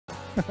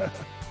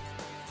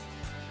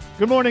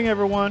Good morning,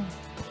 everyone.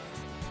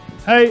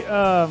 Hey,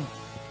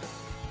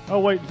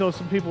 I'll wait until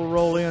some people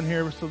roll in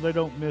here so they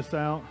don't miss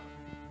out.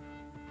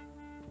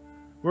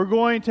 We're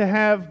going to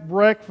have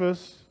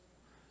breakfast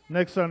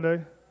next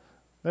Sunday.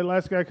 That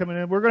last guy coming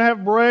in. We're going to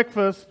have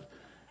breakfast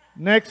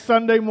next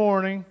Sunday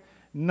morning,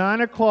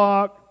 9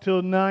 o'clock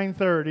till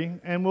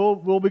 9:30, and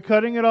we'll be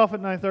cutting it off at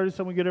 9:30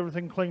 so we get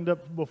everything cleaned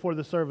up before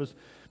the service.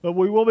 But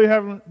we will be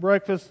having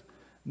breakfast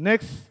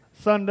next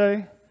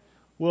Sunday.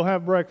 We'll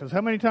have breakfast.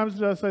 How many times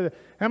did I say that?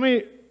 How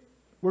many?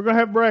 We're going to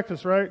have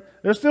breakfast, right?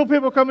 There's still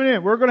people coming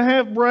in. We're going to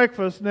have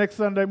breakfast next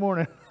Sunday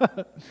morning.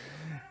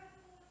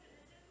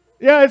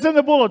 Yeah, it's in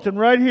the bulletin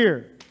right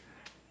here.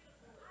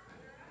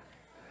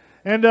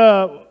 And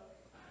we'll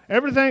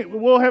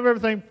have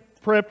everything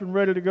prepped and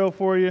ready to go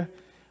for you.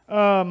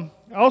 I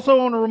also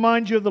want to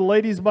remind you of the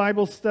ladies'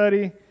 Bible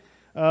study.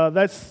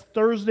 That's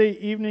Thursday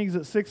evenings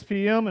at 6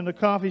 p.m. in the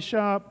coffee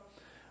shop.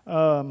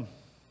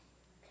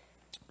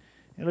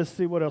 And let's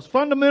see what else.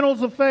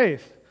 Fundamentals of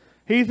Faith.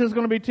 Heath is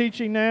going to be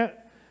teaching that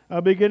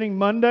beginning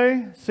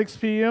Monday, 6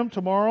 p.m.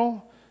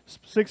 Tomorrow,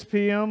 6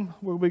 p.m.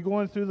 We'll be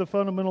going through the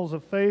fundamentals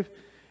of faith.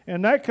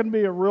 And that can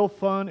be a real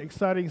fun,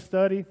 exciting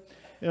study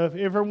if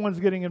everyone's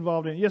getting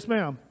involved in it. Yes,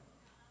 ma'am.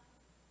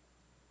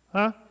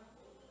 Huh?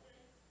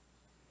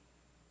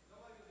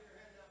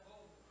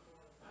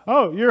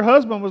 Oh, your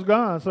husband was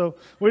gone, so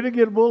we didn't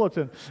get a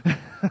bulletin.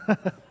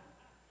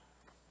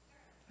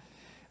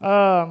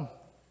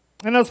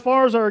 And as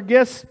far as our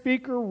guest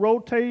speaker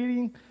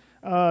rotating,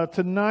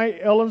 tonight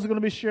Ellen's going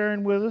to be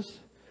sharing with us.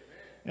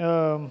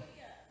 Of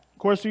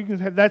course, you can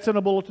have, that's in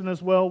a bulletin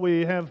as well.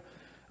 We have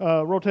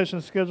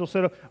rotation schedule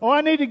set up. Oh,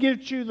 I need to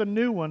get you the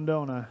new one,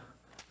 don't I?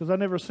 Because I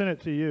never sent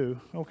it to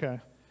you. Okay.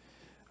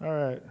 All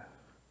right.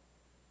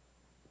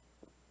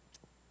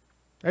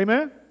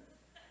 Amen?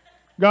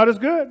 God is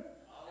good.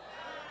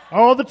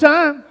 All the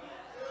time.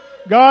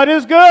 God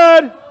is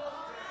good.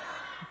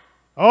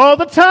 All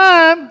the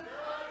time.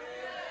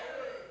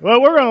 Well,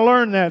 we're going to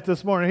learn that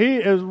this morning. He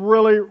is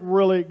really,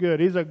 really good.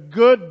 He's a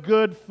good,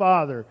 good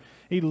Father.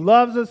 He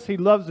loves us. He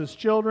loves His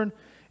children.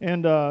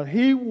 And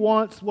He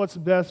wants what's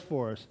best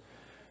for us.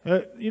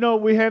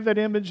 We have that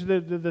image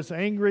that this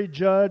angry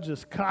judge,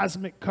 this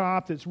cosmic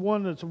cop, that's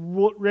one that's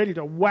ready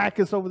to whack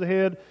us over the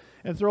head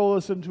and throw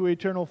us into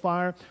eternal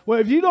fire. Well,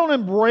 if you don't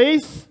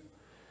embrace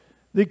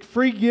the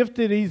free gift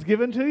that He's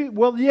given to you,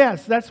 well,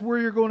 yes, that's where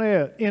you're going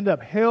to end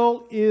up.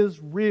 Hell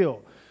is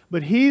real.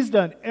 But He's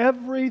done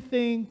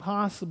everything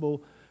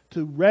possible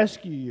to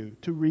rescue you,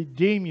 to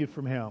redeem you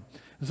from hell.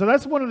 And so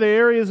that's one of the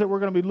areas that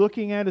we're going to be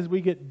looking at as we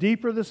get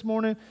deeper this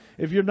morning.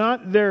 If you're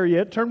not there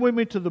yet, turn with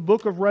me to the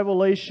book of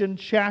Revelation,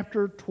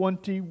 chapter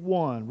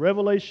 21.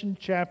 Revelation,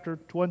 chapter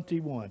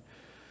 21.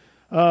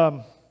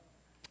 In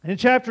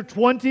chapter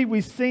 20,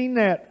 we've seen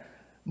that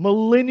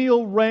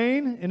millennial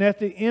reign. And at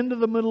the end of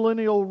the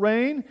millennial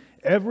reign,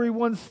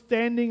 everyone's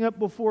standing up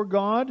before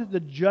God,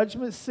 the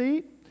judgment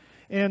seat.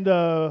 And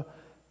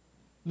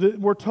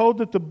we're told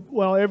that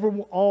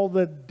all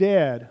the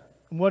dead.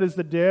 And what is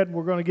the dead?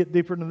 We're going to get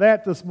deeper into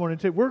that this morning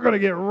too. We're going to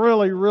get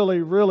really, really,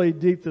 really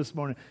deep this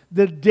morning.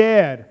 The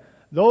dead,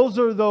 those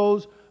are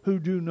those who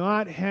do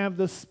not have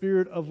the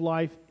Spirit of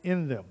life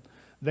in them.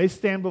 They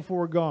stand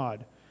before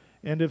God.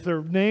 And if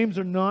their names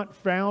are not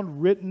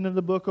found written in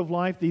the book of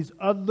life, these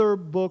other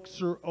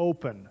books are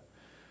open.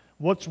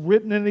 What's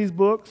written in these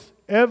books?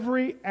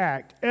 Every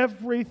act,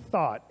 every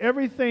thought,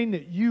 everything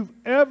that you've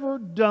ever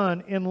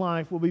done in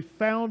life will be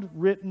found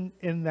written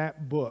in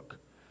that book.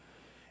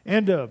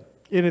 And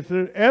if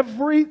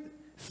every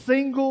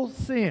single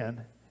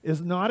sin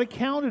is not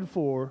accounted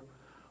for,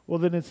 well,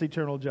 then it's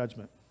eternal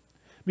judgment.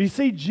 But you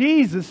see,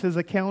 Jesus has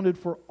accounted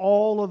for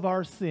all of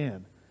our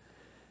sin.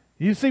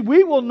 You see,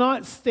 we will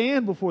not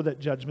stand before that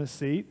judgment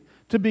seat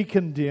to be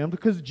condemned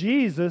because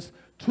Jesus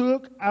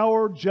took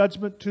our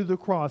judgment to the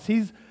cross.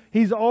 He's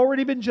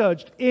already been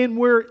judged, and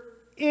we're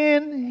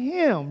in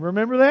Him.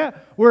 Remember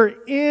that? We're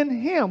in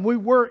Him. We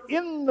were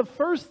in the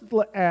first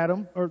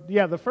Adam,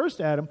 the first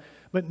Adam,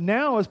 but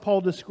now, as Paul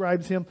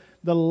describes him,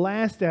 the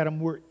last Adam,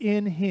 we're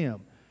in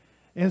Him.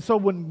 And so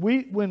when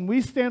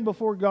we stand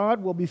before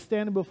God, we'll be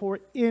standing before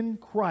in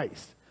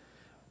Christ.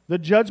 The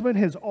judgment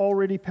has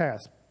already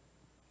passed.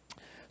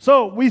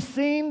 So we've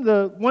seen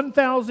the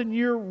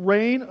 1,000-year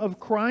reign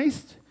of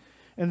Christ,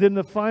 and then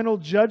the final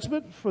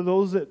judgment for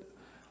those that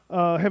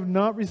have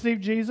not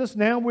received Jesus.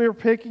 Now we're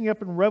picking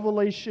up in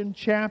Revelation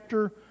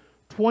chapter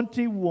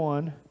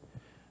 21,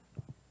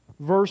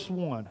 verse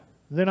 1.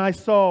 Then I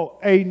saw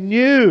a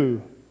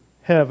new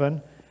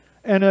heaven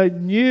and a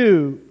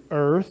new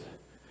earth,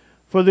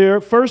 for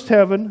the first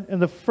heaven and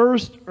the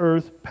first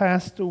earth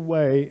passed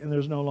away, and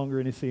there's no longer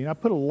any sea. And I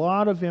put a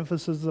lot of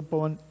emphasis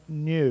upon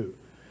new.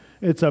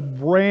 It's a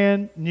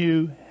brand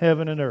new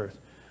heaven and earth.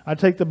 I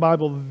take the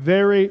Bible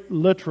very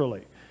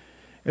literally.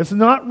 It's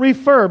not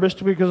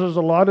refurbished because there's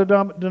a lot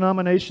of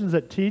denominations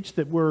that teach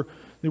that we're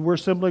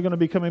simply going to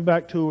be coming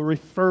back to a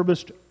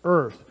refurbished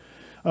earth.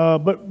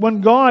 But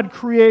when God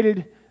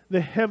created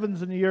the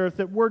heavens and the earth,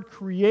 that word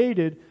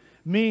created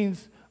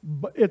means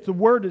it's the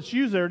word that's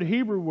used there, the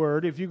Hebrew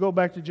word. If you go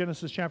back to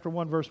Genesis chapter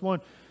 1, verse 1,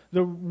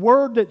 the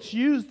word that's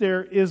used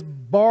there is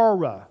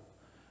bara.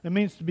 It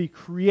means to be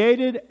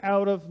created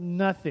out of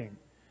nothing.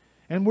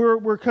 And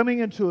we're coming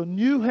into a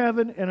new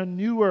heaven and a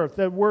new earth.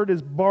 That word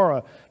is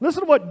bara.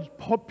 Listen to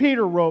what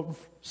Peter wrote,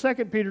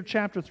 2 Peter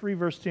chapter 3,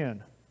 verse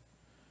 10.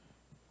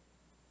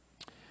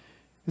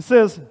 It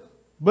says,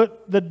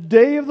 "But the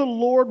day of the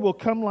Lord will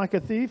come like a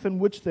thief, in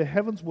which the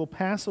heavens will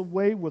pass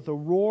away with a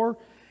roar,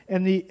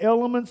 and the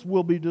elements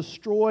will be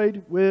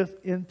destroyed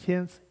with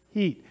intense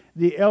heat."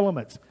 The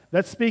elements.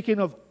 That's speaking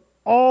of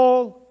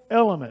all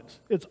elements.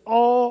 It's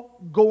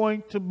all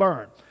going to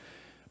burn.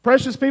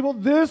 Precious people,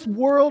 this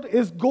world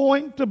is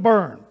going to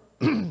burn.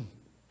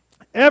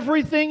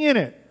 Everything in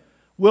it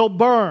will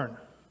burn.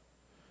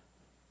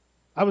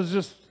 I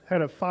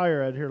had a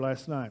fire out here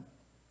last night.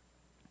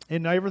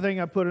 And everything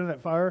I put in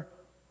that fire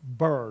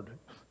burned.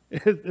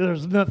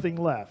 There's nothing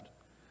left.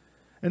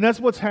 And that's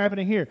what's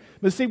happening here.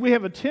 But see, we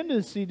have a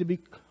tendency to be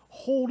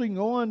holding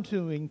on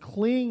to and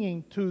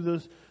clinging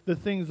to the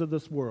things of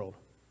this world.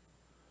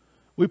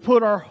 We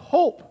put our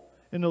hope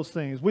in those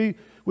things. We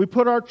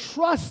put our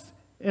trust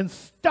in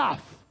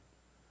stuff.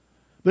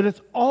 But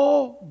it's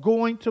all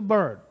going to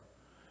burn.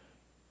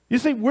 You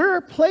see,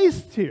 we're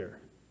placed here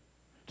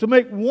to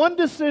make one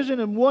decision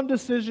and one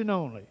decision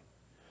only.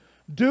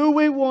 Do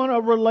we want a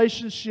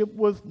relationship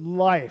with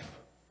life?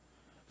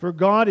 For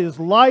God is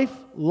life,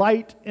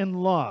 light,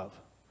 and love.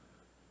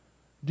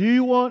 Do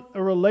you want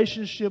a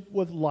relationship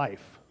with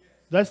life?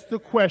 That's the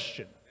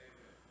question.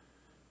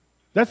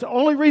 That's the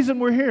only reason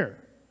we're here.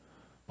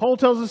 Paul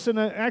tells us in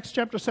Acts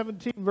chapter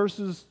 17,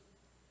 verses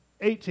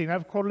 18.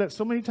 I've quoted that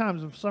so many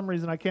times, and for some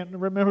reason I can't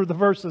remember the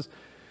verses.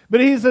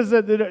 But he says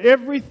that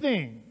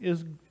everything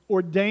is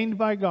ordained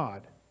by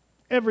God.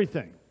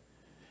 Everything.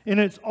 And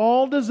it's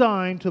all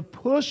designed to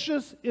push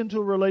us into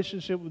a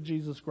relationship with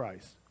Jesus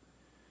Christ.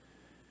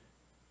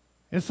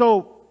 And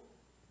so,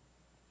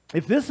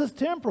 if this is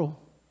temporal,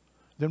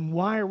 then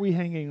why are we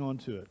hanging on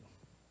to it?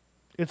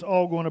 It's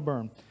all going to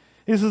burn.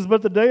 He says,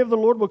 "But the day of the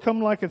Lord will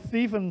come like a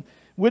thief, in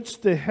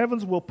which the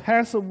heavens will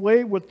pass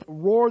away with a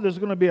roar." There's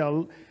going to be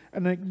an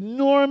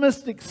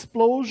enormous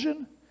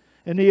explosion,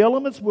 and the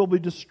elements will be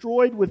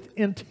destroyed with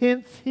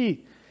intense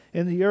heat,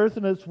 and the earth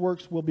and its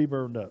works will be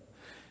burned up.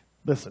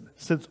 Listen,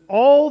 since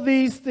all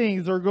these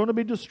things are going to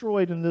be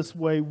destroyed in this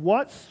way,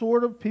 what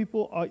sort of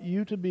people ought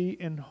you to be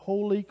in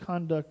holy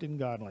conduct and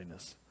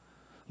godliness?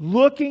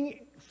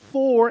 Looking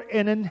for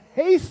and in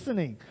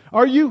hastening.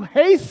 Are you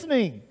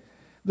hastening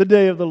the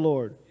day of the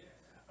Lord?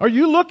 Are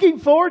you looking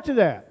forward to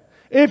that?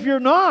 If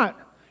you're not,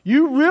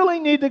 you really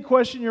need to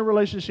question your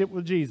relationship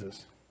with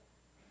Jesus.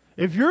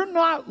 If you're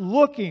not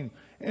looking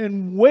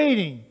and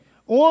waiting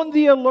on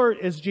the alert,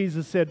 as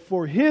Jesus said,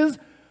 for His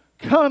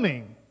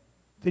coming,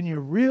 then you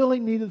really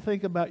need to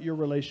think about your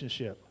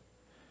relationship.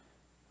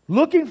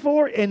 Looking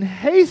for and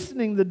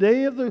hastening the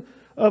day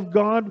of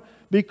God,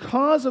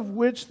 because of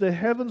which the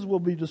heavens will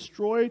be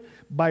destroyed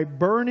by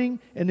burning,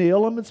 and the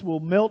elements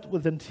will melt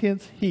with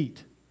intense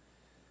heat.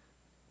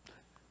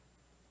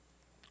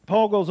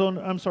 John goes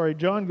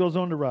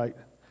on to write,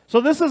 "So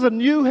this is a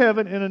new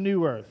heaven and a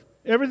new earth.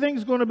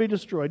 Everything's going to be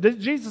destroyed."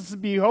 Jesus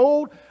said,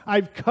 "Behold,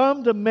 I've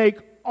come to make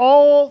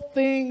all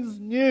things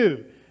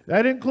new."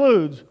 That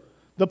includes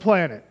the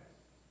planet.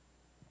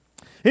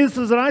 He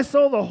says, "And I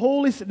saw the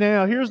holy city."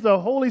 Now, here's the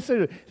holy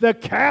city, the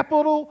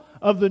capital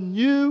of the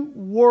new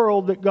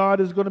world that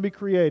God is going to be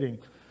creating.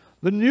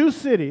 The new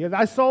city. "And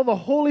I saw the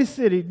holy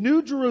city,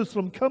 New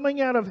Jerusalem, coming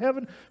out of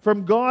heaven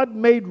from God,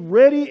 made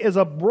ready as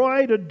a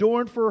bride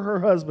adorned for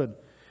her husband.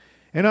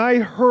 And I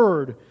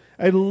heard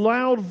a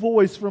loud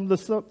voice from the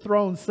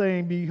throne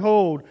saying,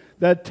 'Behold,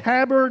 the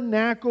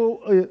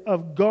tabernacle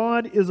of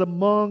God is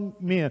among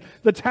men.'"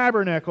 The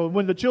tabernacle,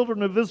 when the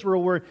children of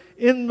Israel were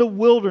in the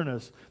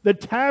wilderness, the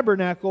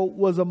tabernacle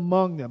was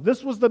among them.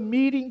 This was the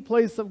meeting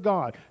place of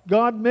God.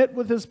 God met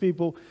with His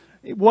people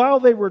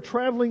while they were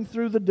traveling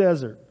through the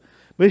desert.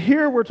 But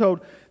here we're told,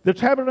 the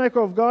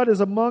tabernacle of God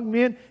is among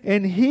men,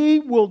 and He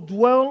will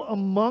dwell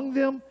among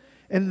them,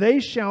 and they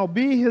shall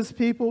be His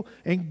people,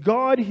 and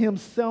God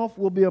Himself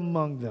will be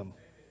among them.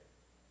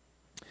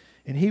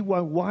 And He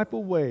will wipe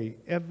away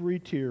every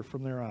tear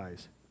from their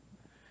eyes.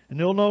 And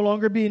there will no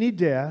longer be any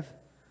death.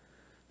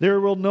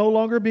 There will no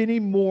longer be any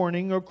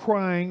mourning or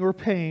crying or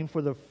pain,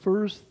 for the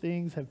first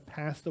things have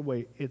passed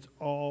away. It's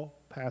all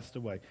passed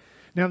away.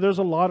 Now, there's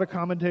a lot of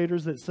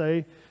commentators that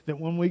say that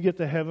when we get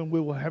to heaven, we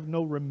will have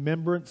no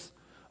remembrance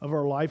of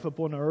our life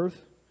upon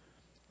earth.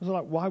 It's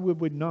like, why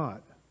would we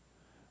not?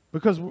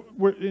 Because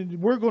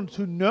we're going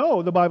to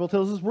know, the Bible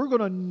tells us, we're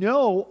going to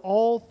know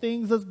all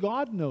things as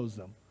God knows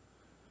them.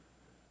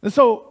 And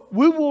so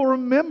we will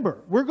remember.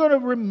 We're going to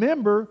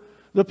remember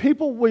the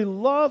people we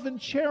love and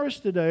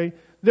cherish today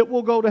that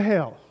will go to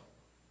hell.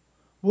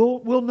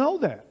 We'll know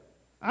that.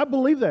 I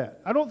believe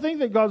that. I don't think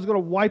that God's going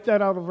to wipe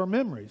that out of our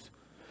memories.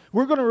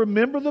 We're going to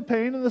remember the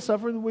pain and the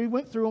suffering that we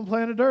went through on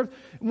planet Earth.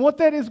 And what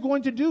that is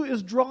going to do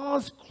is draw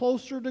us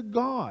closer to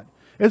God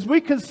as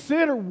we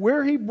consider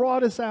where He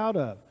brought us out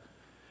of.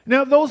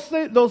 Now,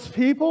 those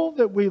people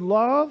that we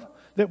love,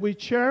 that we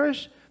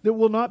cherish, that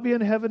will not be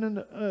in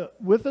heaven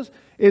with us,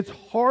 it's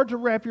hard to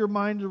wrap your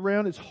mind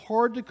around. It's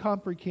hard to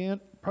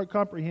comprehend.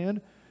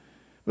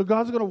 But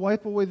God's going to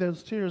wipe away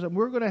those tears, and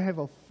we're going to have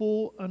a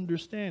full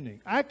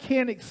understanding. I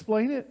can't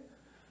explain it,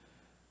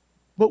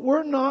 but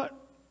we're not.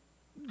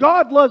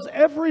 God loves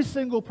every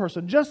single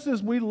person, just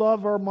as we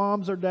love our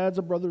moms, our dads,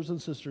 our brothers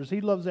and sisters.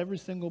 He loves every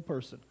single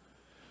person.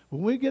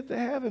 When we get to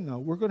heaven, though,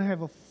 we're going to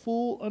have a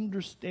full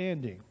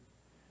understanding.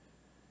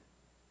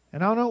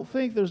 And I don't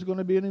think there's going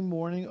to be any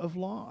mourning of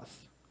loss,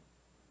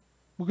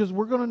 because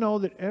we're going to know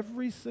that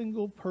every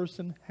single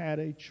person had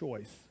a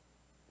choice.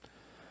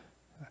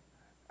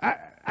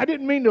 I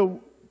didn't mean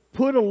to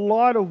put a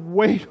lot of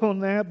weight on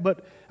that,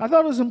 but I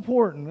thought it was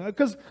important,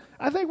 because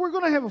I think we're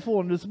going to have a full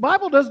understanding. The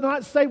Bible does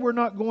not say we're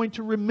not going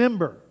to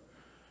remember.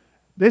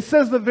 It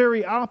says the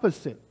very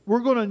opposite.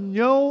 We're going to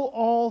know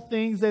all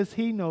things as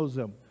He knows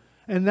them.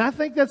 And I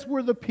think that's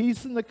where the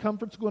peace and the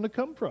comfort's going to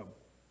come from.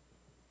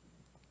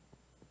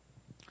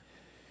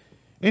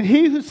 And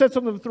He who sits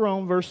on the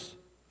throne, verse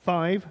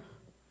 5,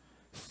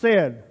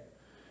 said,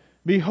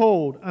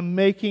 "Behold, I'm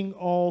making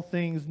all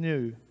things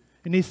new."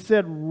 And He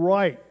said,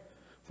 "Write,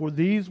 for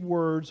these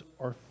words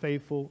are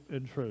faithful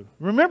and true."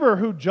 Remember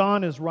who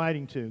John is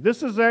writing to.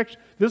 This is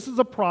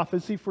a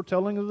prophecy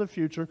foretelling of the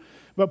future.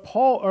 But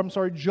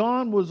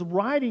John was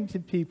writing to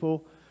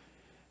people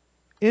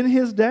in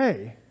his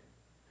day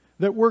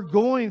that were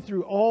going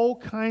through all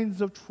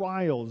kinds of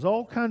trials,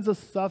 all kinds of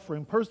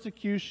suffering,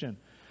 persecution.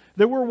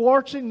 They were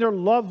watching their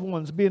loved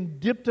ones being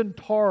dipped in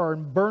tar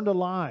and burned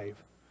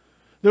alive.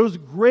 There was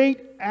great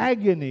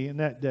agony in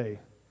that day.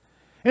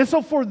 And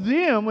so for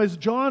them, as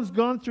John's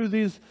gone through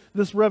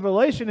this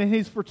revelation and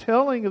he's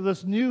foretelling of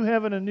this new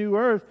heaven and new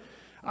earth,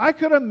 I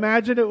could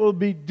imagine it will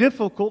be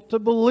difficult to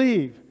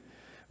believe.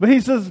 But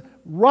he says,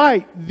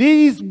 "Right,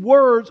 these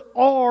words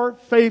are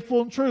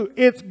faithful and true."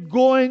 It's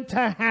going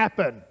to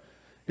happen.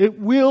 It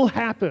will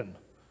happen.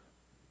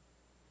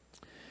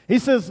 He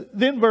says,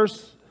 then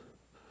verse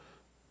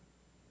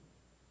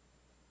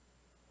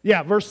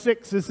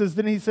 6, it says,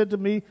 "Then He said to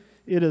me,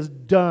 it is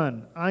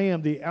done. I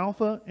am the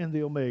Alpha and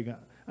the Omega.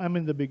 I'm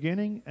in the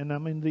beginning and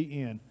I'm in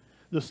the end."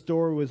 The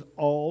story was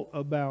all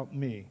about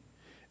me.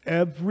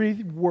 Every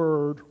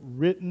word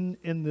written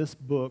in this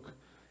book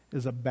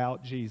is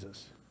about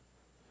Jesus.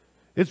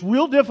 It's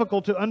real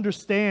difficult to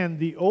understand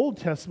the Old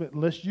Testament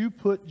unless you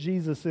put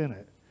Jesus in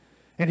it.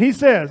 And He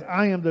says,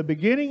 "I am the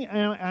beginning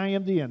and I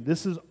am the end."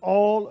 This is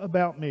all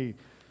about me.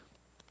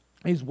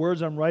 These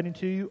words I'm writing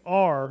to you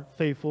are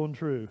faithful and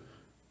true.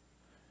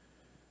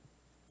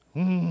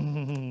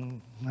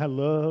 I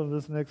love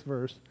this next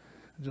verse.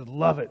 I just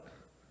love it.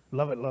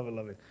 Love it, love it,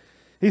 love it.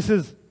 He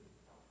says,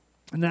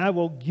 "And I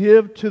will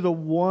give to the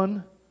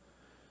one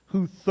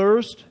who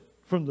thirsts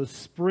from the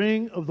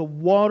spring of the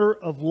water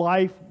of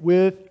life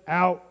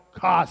without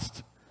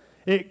cost."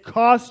 It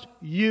costs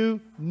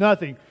you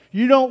nothing.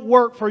 You don't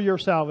work for your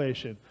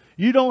salvation.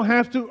 You don't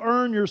have to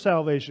earn your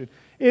salvation.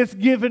 It's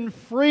given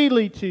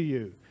freely to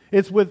you.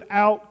 It's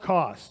without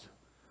cost.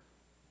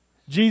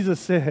 Jesus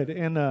said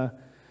in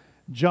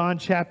John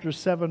chapter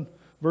 7,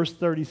 verse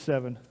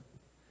 37.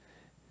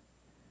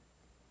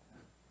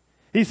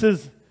 He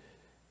says,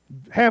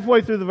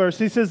 halfway through the verse,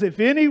 He says, "If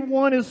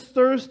anyone is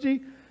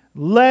thirsty,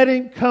 let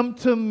him come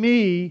to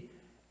me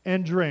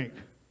and drink."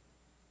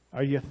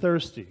 Are you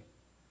thirsty?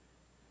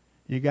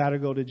 You got to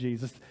go to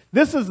Jesus.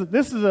 This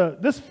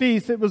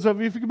feast, it was, if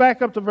you go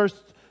back up to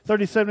verse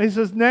 37, He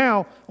says,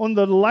 "Now, on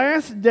the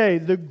last day,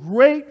 the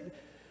great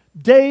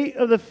day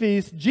of the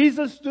feast,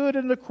 Jesus stood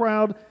in the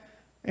crowd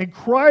and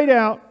cried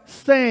out,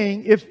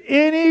 saying, 'If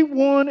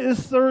anyone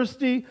is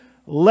thirsty,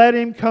 let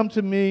him come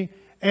to me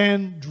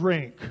and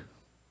drink.'"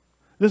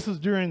 This was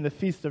during the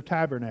Feast of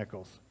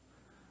Tabernacles.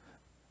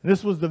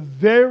 This was the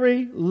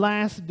very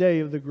last day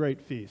of the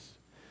great feast.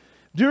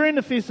 During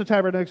the Feast of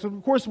Tabernacles,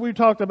 of course, we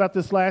talked about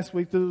this last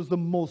week, that it was the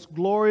most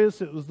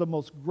glorious, it was the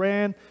most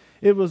grand,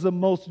 it was the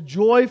most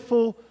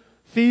joyful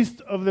feast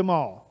of them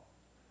all.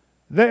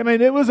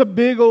 It was a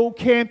big old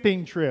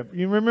camping trip.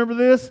 You remember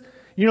this?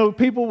 You know,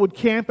 people would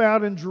camp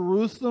out in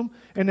Jerusalem,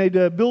 and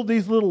they'd build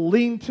these little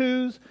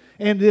lean-tos,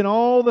 and then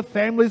all the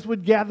families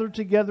would gather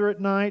together at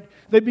night.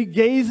 They'd be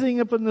gazing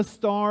up in the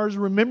stars,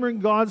 remembering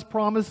God's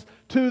promise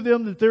to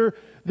them that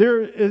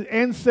their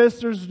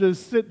ancestors'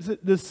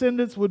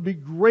 descendants would be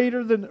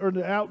greater than, or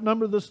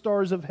outnumber the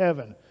stars of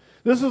heaven.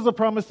 This is the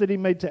promise that He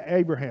made to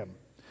Abraham.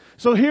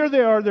 So here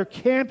they are, they're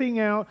camping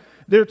out,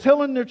 they're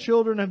telling their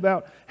children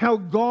about how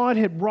God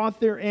had brought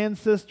their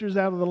ancestors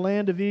out of the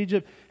land of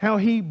Egypt, how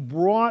He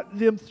brought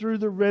them through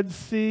the Red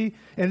Sea,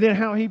 and then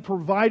how He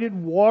provided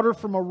water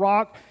from a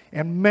rock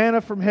and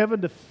manna from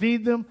heaven to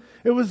feed them.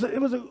 It was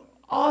an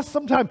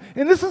awesome time.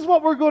 And this is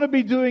what we're going to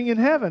be doing in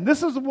heaven.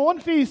 This is one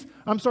feast,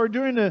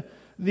 during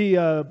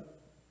the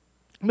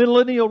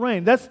millennial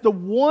reign. That's the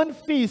one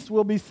feast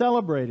we'll be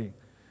celebrating.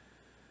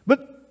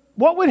 But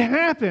what would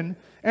happen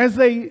as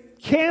they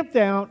camped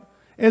out,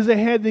 as they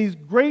had these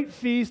great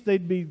feasts,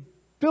 they'd be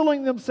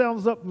filling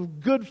themselves up with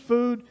good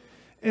food,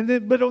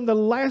 But on the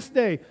last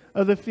day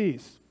of the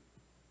feast,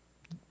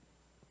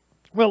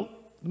 well,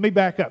 let me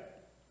back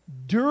up.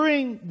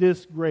 During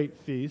this great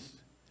feast,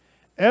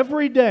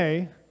 every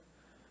day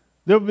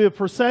there would be a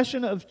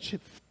procession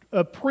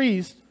of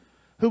priests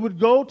who would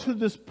go to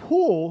this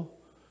pool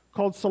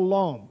called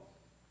Siloam.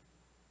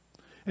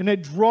 And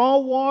they'd draw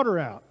water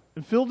out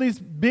and fill these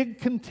big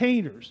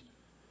containers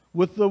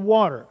with the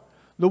water.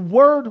 The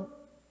word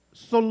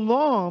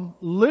Siloam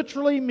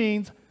literally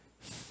means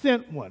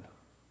sent one.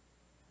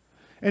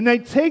 And they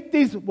take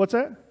these, what's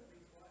that?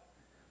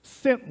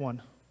 Sent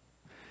one.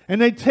 And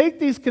they'd take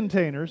these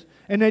containers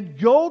and they'd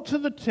go to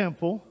the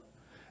temple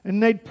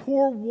and they'd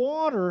pour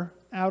water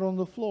out on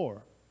the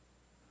floor,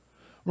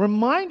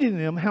 reminding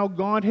them how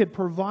God had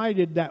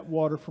provided that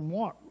water from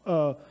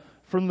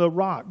the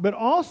rock. But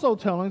also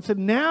telling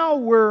them, now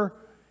we're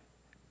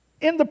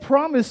in the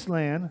promised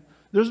land,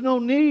 there's no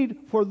need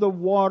for the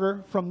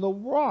water from the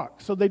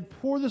rock. So they'd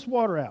pour this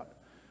water out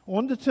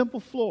on the temple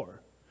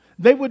floor.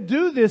 They would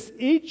do this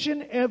each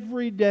and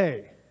every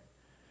day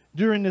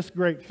during this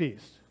great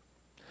feast.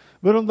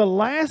 But on the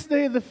last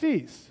day of the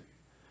feast,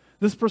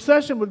 this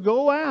procession would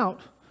go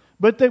out,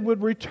 but they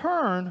would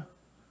return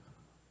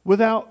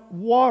without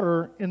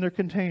water in their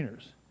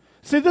containers.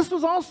 See, this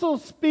was also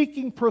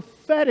speaking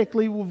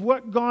prophetically of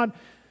what God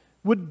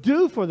would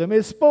do for them.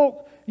 It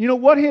spoke,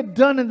 what He had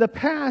done in the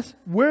past,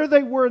 where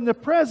they were in the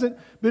present,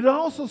 but it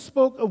also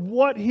spoke of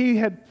what He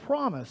had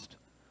promised,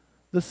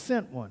 the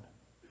sent one.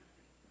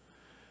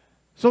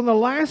 So on the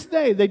last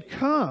day, they'd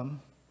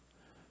come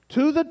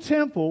to the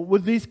temple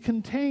with these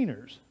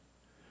containers,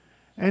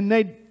 and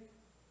they'd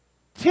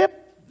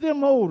tip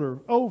them over.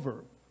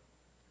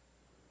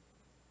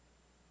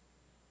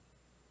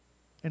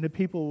 And the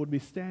people would be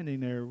standing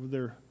there with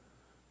their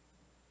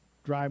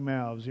dry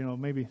mouths,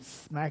 maybe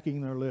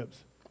smacking their lips.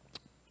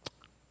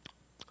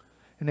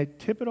 And they'd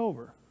tip it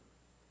over.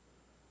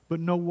 But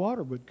no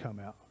water would come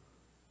out.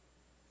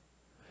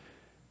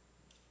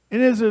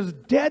 And as there's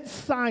dead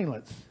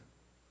silence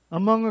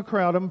among a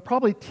crowd,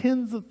 probably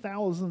tens of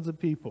thousands of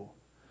people,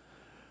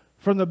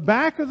 from the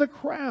back of the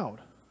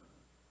crowd,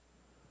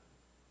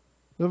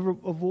 a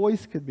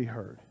voice could be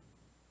heard.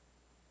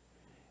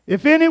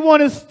 If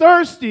anyone is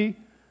thirsty,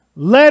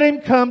 let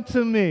him come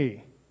to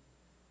me.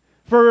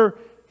 For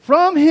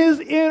from his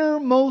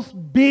innermost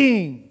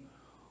being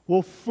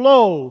will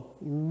flow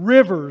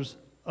rivers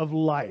of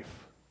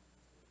life.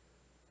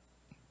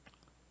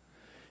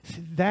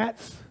 See,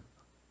 that's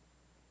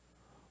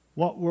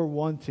what we're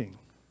wanting.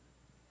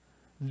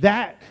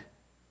 That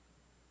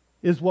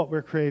is what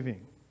we're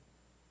craving.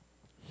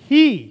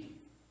 He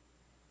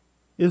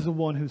is the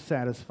one who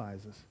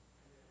satisfies us.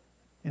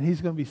 And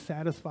He's going to be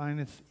satisfying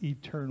us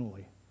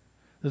eternally.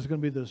 There's going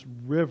to be this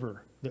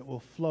river that will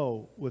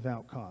flow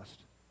without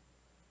cost.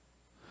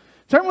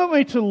 Turn with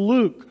me to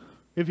Luke,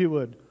 if you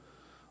would.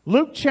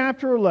 Luke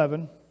chapter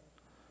 11,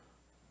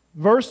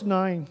 verse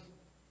 9.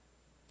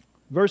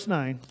 Verse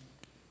 9.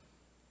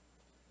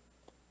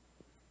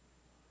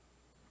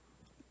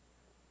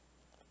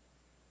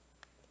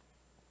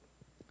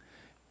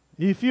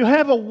 If you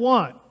have a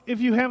want,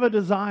 if you have a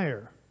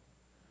desire,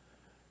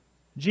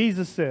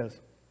 Jesus says,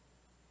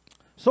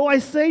 so I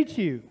say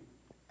to you,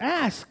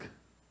 ask.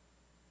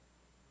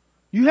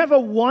 You have a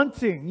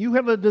wanting, you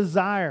have a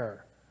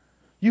desire,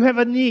 you have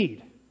a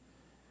need.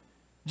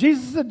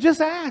 Jesus said,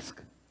 just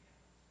ask.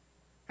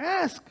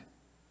 Ask.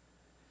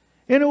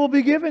 And it will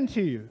be given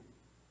to you.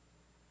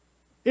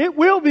 It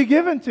will be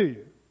given to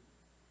you.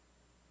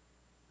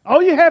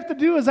 All you have to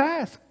do is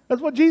ask.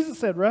 That's what Jesus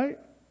said, right?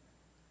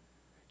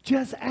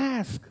 Just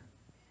ask.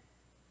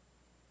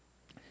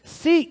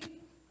 Seek.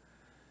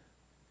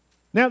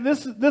 Now,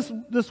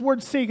 this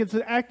word seek, it's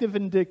an active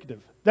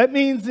indicative. That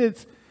means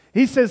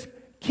He says,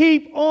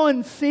 keep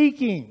on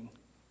seeking.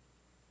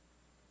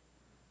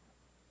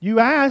 You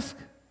ask,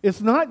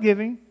 it's not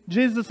giving.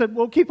 Jesus said,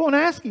 well, keep on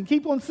asking,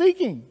 keep on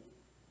seeking.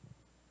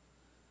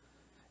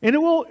 And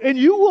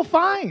you will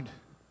find.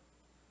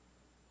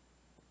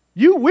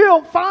 You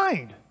will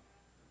find.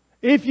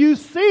 If you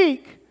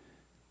seek,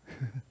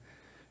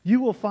 you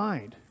will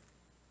find.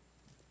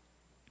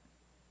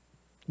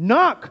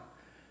 Knock.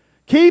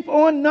 Keep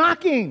on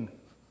knocking.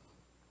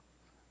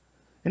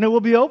 And it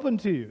will be open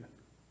to you.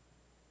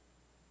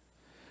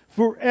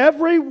 For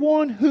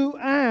everyone who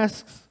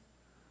asks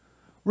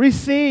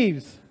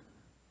receives.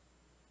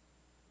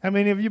 How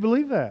many of you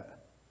believe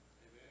that?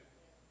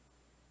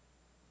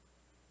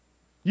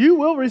 You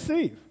will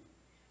receive.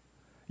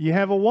 You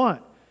have a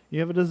want. You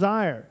have a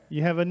desire.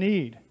 You have a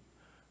need.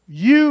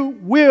 You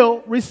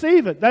will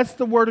receive it. That's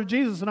the word of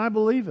Jesus, and I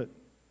believe it.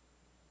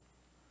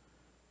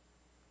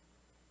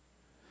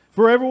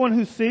 For everyone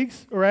who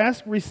seeks or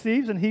asks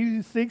receives, and he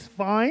who seeks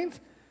finds.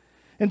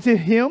 And to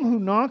him who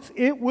knocks,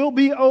 it will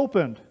be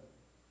opened.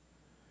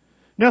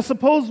 Now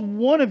suppose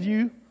one of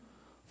you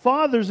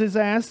fathers is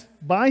asked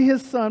by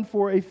his son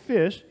for a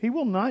fish. He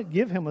will not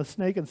give him a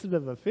snake instead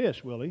of a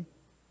fish, will he?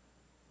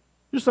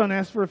 Your son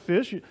asked for a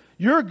fish.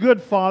 You're a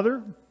good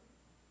father.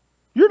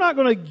 You're not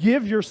going to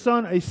give your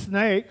son a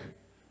snake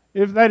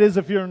If that is,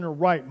 if you're in your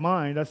right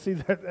mind. I see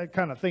that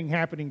kind of thing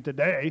happening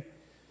today.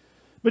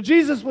 But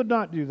Jesus would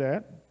not do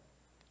that.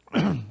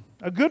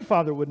 A good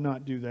father would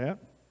not do that.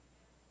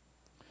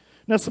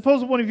 Now,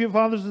 suppose one of your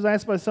fathers is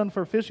asked by his son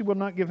for a fish, he will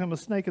not give him a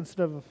snake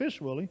instead of a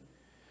fish, will he?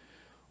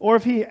 Or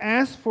if he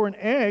asks for an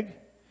egg,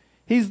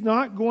 he's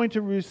not going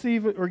to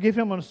receive it or give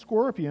him a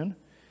scorpion.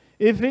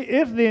 If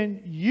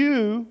then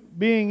you,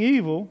 being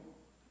evil,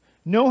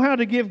 know how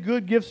to give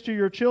good gifts to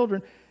your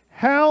children,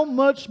 how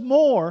much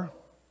more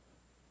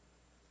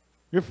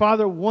your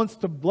Father wants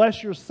to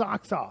bless your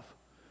socks off.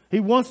 He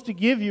wants to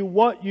give you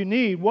what you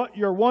need, what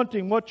you're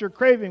wanting, what you're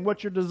craving,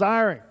 what you're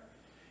desiring.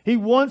 He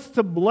wants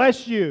to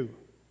bless you.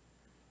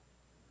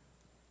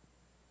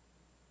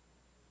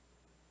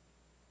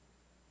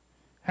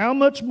 How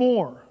much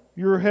more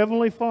your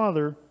Heavenly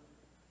Father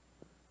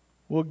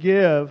will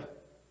give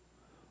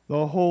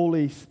the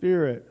Holy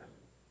Spirit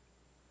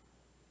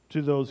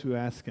to those who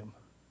ask Him.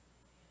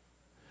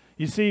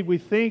 You see, we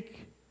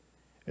think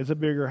it's a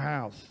bigger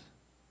house.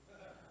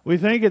 We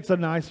think it's a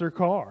nicer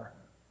car.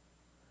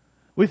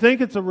 We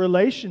think it's a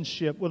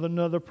relationship with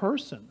another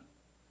person.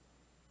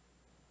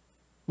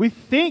 We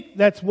think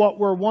that's what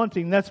we're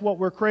wanting, that's what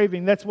we're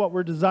craving, that's what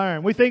we're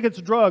desiring. We think it's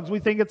drugs, we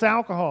think it's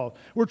alcohol.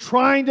 We're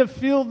trying to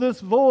fill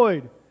this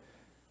void.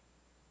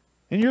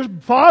 And your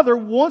Father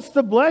wants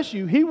to bless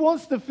you. He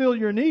wants to fill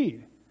your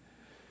need.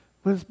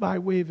 But it's by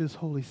way of His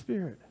Holy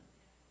Spirit.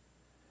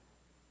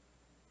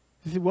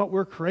 You see, what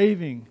we're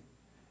craving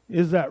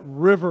is that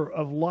river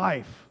of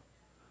life.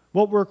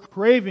 What we're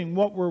craving,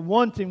 what we're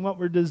wanting, what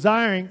we're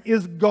desiring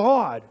is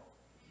God.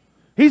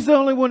 He's the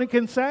only one that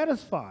can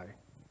satisfy.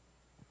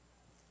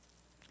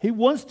 He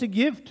wants to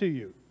give to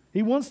you.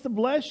 He wants to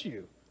bless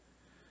you.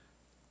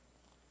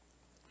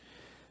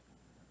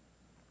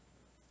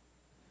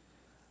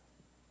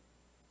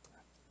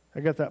 I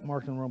got that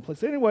marked in the wrong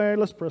place. Anyway,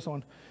 let's press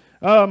on.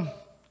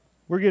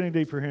 We're getting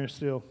deeper here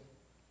still.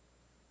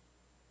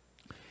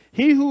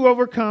 He who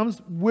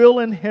overcomes will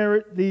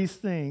inherit these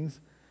things,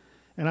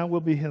 and I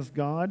will be his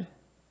God,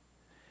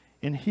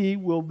 and he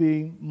will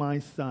be my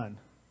son.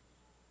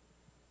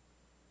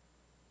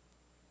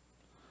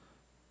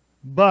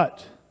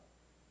 But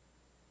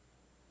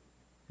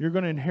you're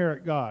going to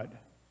inherit God.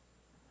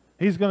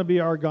 He's going to be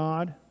our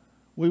God.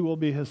 We will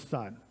be his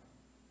son.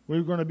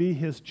 We're going to be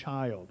his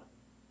child.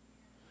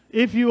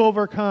 If you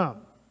overcome.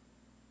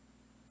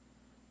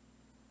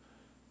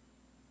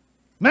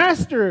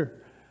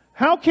 Master,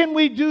 how can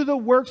we do the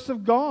works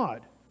of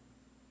God?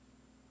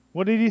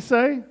 What did he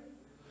say?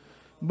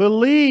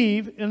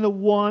 Believe in the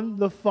one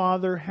the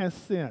Father has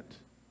sent.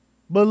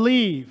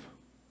 Believe.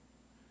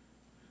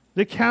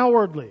 The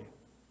cowardly.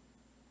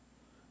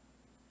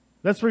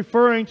 That's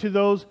referring to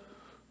those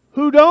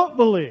who don't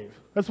believe.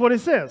 That's what it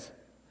says.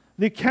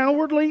 The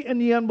cowardly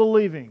and the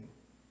unbelieving.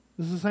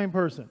 This is the same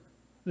person.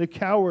 The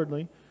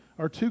cowardly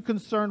are too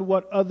concerned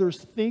what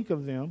others think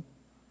of them,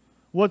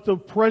 what the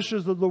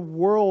pressures of the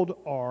world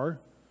are,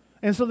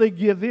 and so they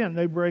give in,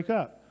 they break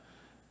up.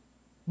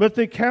 But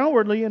the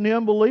cowardly and the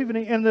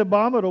unbelieving and the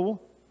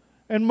abominable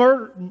and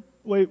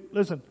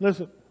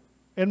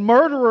and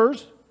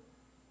murderers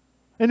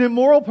and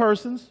immoral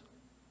persons.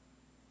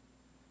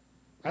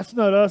 That's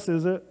not us,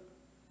 is it?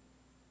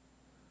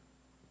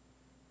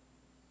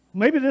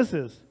 Maybe this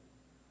is.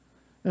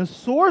 And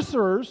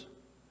sorcerers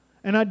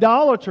and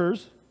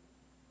idolaters.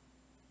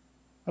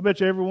 I bet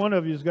you every one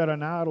of you has got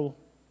an idol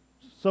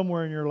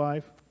somewhere in your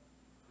life.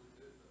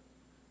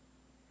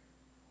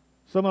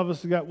 Some of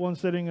us have got one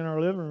sitting in our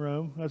living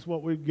room. That's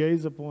what we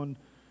gaze upon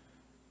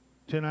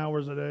 10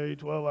 hours a day,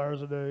 12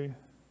 hours a day.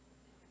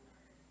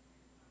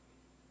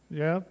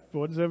 Yeah,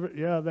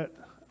 that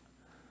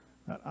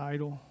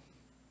idol.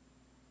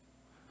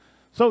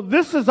 So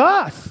this is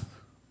us.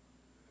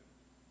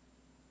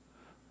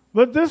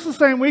 But this is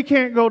saying we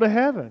can't go to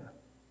heaven.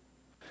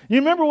 You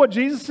remember what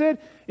Jesus said?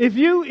 If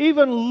you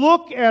even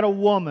look at a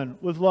woman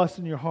with lust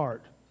in your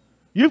heart,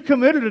 you've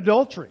committed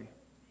adultery.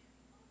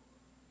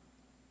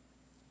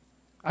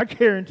 I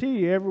guarantee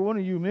you, every one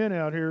of you men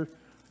out here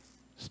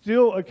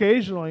still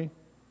occasionally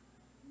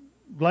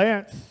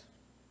glance.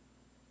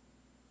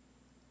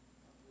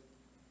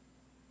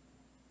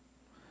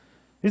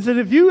 He said,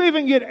 if you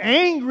even get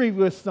angry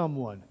with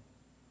someone,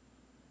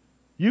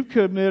 you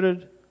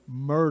committed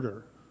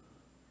murder.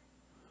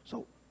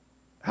 So,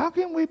 how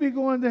can we be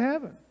going to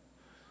heaven?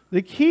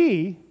 The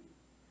key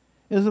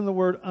is in the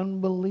word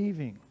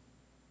unbelieving.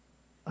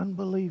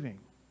 Unbelieving.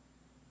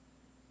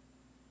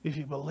 If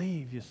you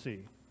believe, you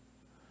see.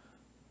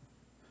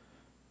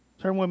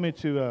 Turn with me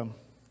to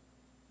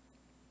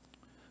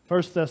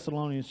 1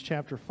 Thessalonians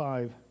chapter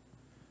 5,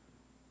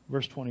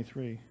 verse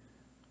 23.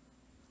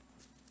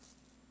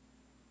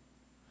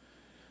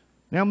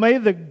 Now may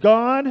the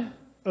God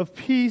of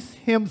peace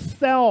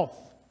himself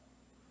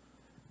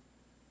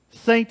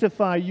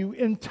sanctify you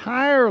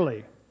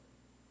entirely.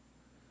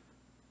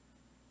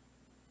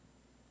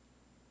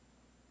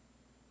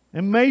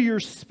 And may your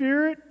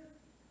spirit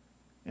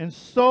and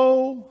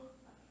soul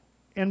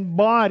and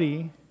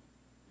body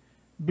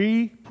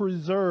be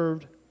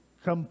preserved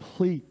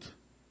complete.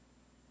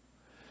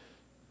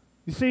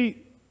 You see,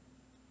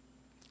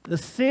 the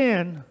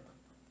sin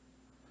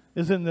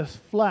is in this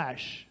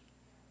flesh.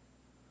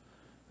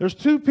 There's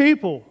two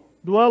people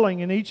dwelling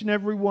in each and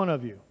every one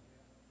of you.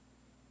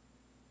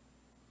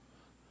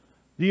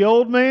 The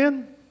old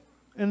man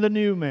and the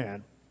new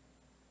man.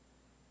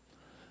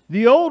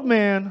 The old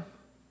man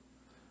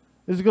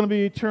is going to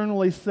be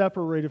eternally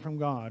separated from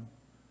God,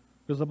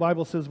 because the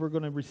Bible says we're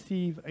going to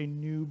receive a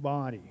new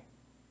body.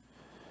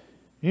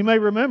 You may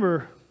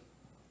remember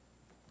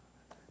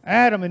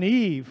Adam and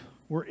Eve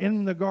were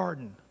in the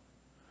garden.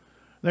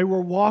 They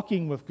were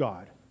walking with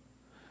God.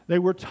 They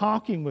were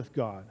talking with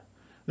God.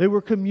 They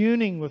were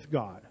communing with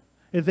God.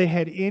 If they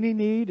had any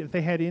need, if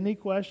they had any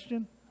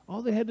question,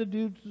 all they had to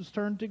do was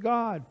turn to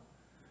God.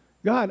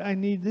 God, I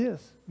need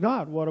this.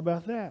 God, what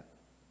about that?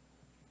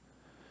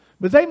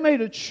 But they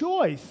made a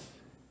choice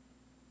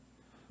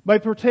by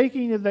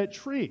partaking of that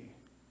tree,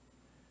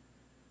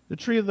 the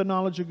tree of the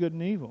knowledge of good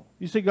and evil.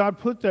 You see, God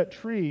put that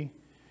tree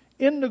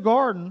in the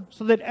garden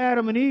so that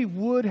Adam and Eve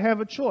would have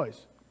a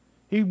choice.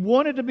 He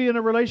wanted to be in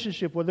a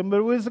relationship with them, but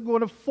he wasn't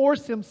going to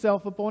force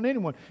himself upon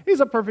anyone. He's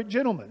a perfect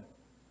gentleman.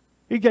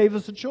 He gave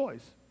us a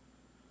choice.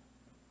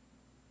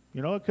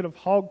 You know, I could have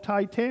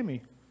hog-tied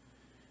Tammy,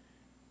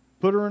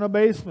 put her in a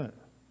basement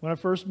when I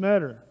first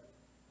met her,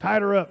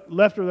 tied her up,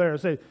 left her there,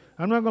 and said,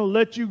 I'm not going to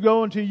let you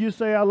go until you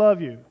say I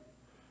love you.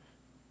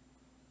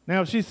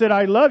 Now, if she said,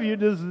 I love you,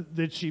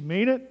 did she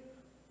mean it?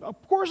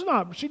 Of course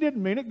not. She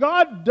didn't mean it.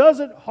 God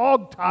doesn't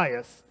hog-tie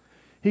us.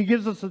 He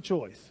gives us a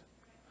choice.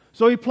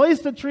 So He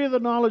placed the tree of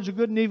the knowledge of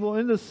good and evil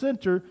in the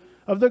center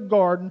of the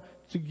garden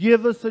to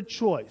give us a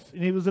choice.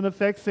 And He was in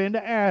effect saying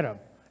to Adam,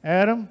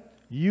 Adam,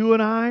 you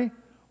and I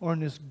are in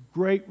this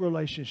great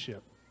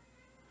relationship.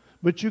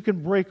 But you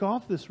can break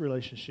off this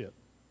relationship.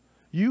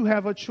 You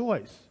have a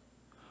choice.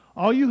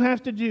 All you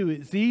have to do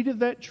is eat of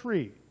that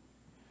tree.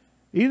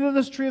 Eat of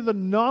this tree of the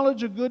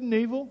knowledge of good and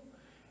evil.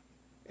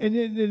 And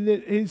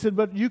He said,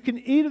 but you can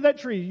eat of that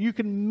tree. You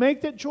can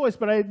make that choice.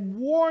 But I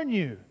warn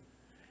you,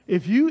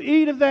 if you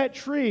eat of that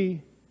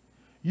tree,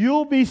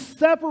 you'll be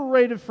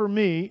separated from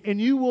me and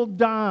you will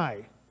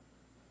die.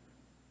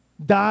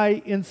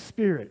 Die in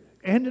spirit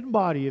and in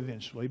body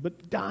eventually,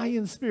 but die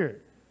in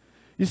spirit.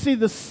 You see,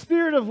 the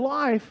spirit of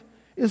life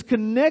is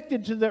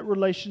connected to that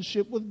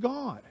relationship with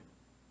God.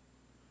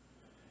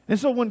 And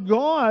so when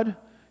God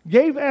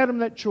gave Adam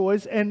that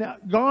choice, and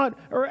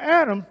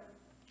Adam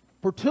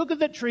partook of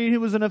that tree, he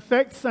was in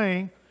effect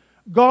saying,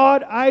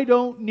 God, I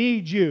don't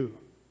need you.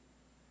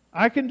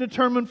 I can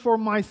determine for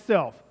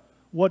myself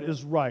what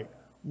is right,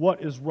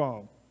 what is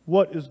wrong,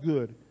 what is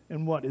good,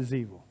 and what is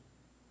evil.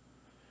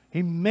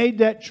 He made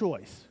that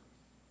choice.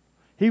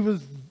 He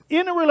was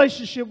in a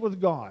relationship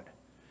with God.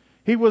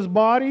 He was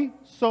body,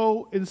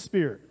 soul, and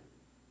spirit.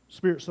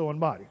 Spirit, soul, and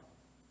body.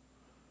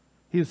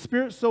 He is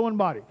spirit, soul, and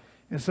body.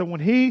 And so when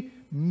he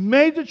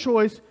made the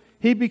choice,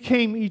 he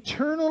became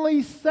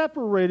eternally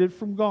separated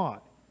from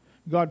God.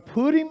 God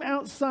put him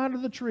outside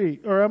of the tree,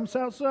 or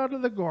outside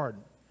of the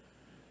garden.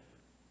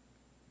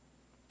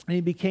 And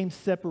he became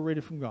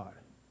separated from God.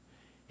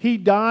 He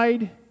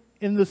died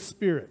in the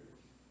spirit.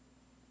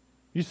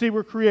 You see,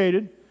 we're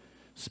created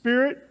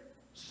spirit,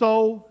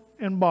 soul,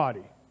 and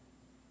body.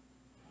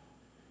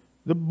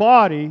 The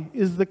body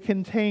is the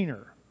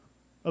container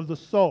of the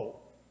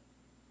soul.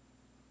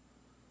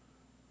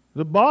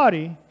 The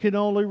body can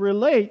only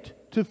relate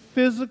to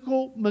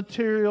physical,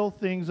 material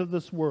things of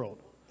this world.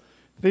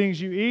 Things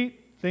you eat,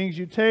 things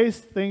you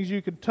taste, things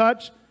you can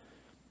touch,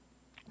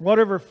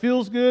 whatever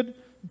feels good.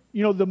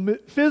 You know, the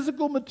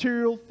physical,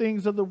 material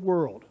things of the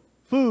world.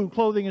 Food,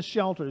 clothing, and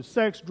shelter.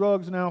 Sex,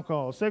 drugs, and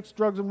alcohol. Sex,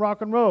 drugs, and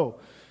rock and roll.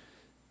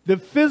 The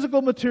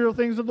physical, material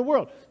things of the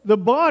world. The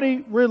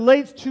body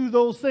relates to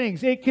those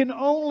things. It can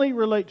only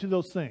relate to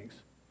those things.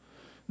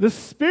 The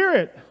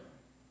spirit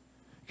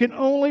can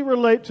only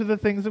relate to the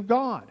things of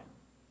God.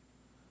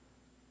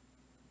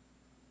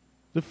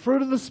 The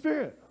fruit of the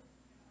Spirit.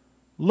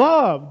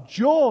 Love,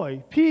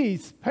 joy,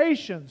 peace,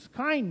 patience,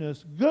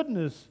 kindness,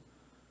 goodness,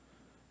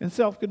 and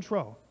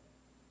self-control.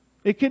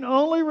 It can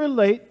only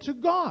relate to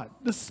God,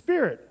 the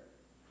Spirit.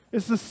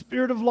 It's the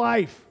Spirit of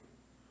life.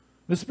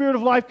 The Spirit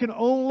of life can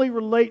only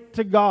relate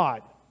to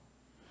God.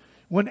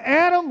 When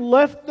Adam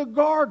left the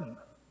garden,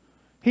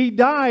 he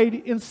died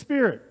in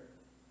spirit.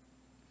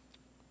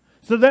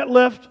 So that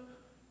left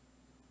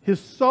his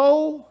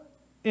soul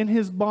and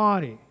his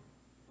body.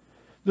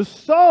 The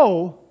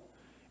soul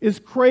is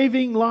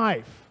craving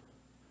life.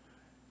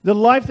 The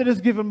life that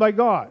is given by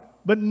God.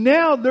 But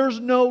now there's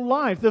no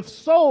life. The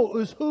soul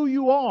is who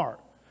you are.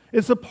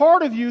 It's a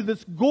part of you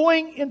that's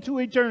going into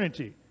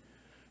eternity.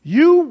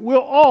 You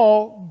will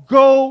all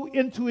go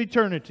into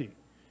eternity.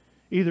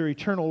 Either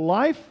eternal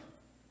life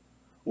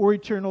or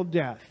eternal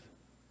death.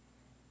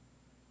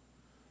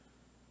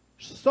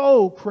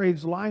 Soul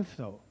craves life,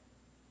 though.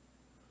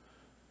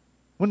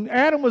 When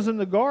Adam was in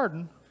the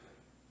garden,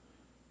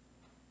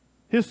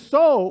 his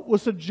soul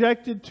was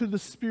subjected to the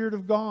Spirit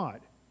of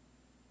God.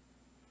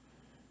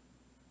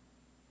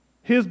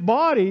 His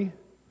body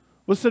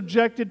was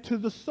subjected to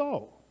the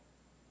soul.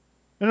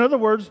 In other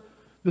words,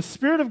 The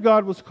Spirit of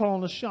God was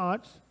calling the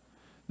shots.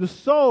 The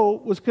soul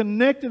was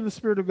connected to the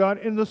Spirit of God,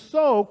 and the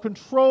soul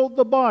controlled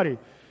the body.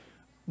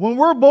 When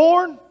we're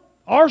born,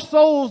 our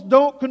souls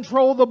don't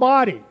control the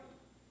body.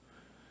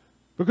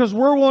 Because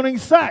we're wanting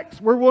sex,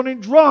 we're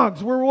wanting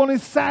drugs, we're wanting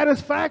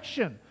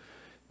satisfaction.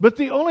 But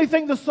the only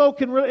thing the soul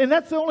can, and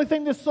that's the only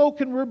thing the soul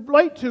can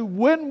relate to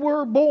when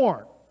we're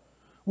born.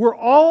 We're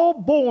all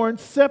born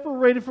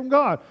separated from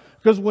God.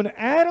 Because when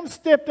Adam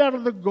stepped out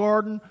of the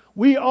garden,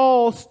 we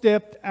all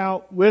stepped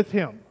out with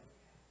him.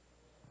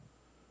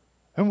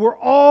 And we're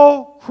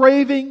all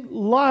craving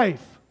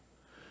life.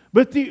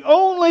 But the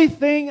only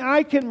thing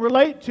I can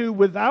relate to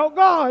without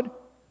God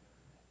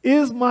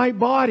is my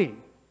body.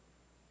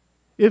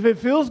 If it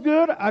feels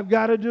good, I've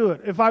got to do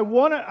it. If I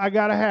want it, I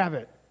got to have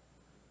it.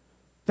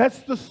 That's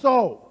the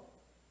soul.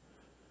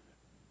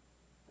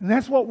 And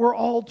that's what we're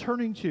all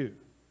turning to.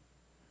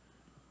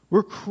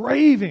 We're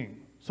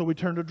craving, so we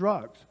turn to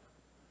drugs.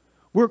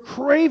 We're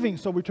craving,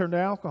 so we turn to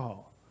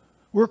alcohol.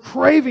 We're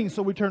craving,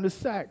 so we turn to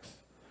sex.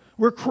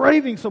 We're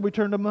craving, so we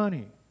turn to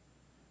money.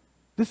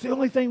 This is the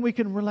only thing we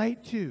can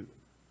relate to.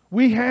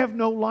 We have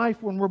no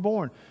life when we're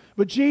born.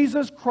 But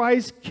Jesus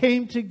Christ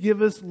came to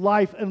give us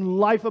life and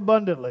life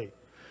abundantly.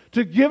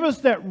 To give us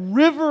that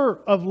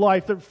river of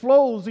life that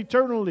flows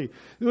eternally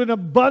in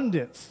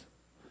abundance.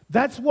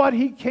 That's what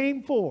He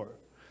came for.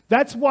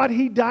 That's what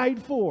He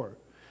died for.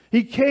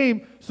 He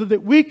came so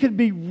that we could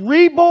be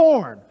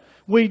reborn.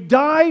 We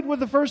died with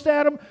the first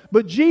Adam,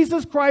 but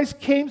Jesus Christ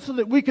came so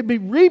that we could be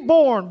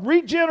reborn,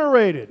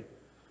 regenerated,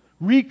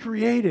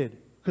 recreated,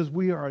 because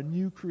we are a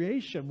new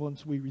creation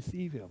once we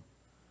receive Him.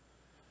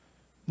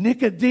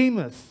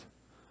 Nicodemus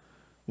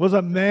was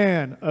a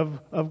man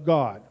of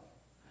God.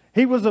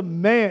 He was a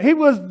man. He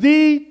was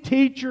the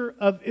teacher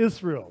of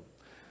Israel.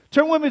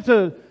 Turn with me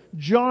to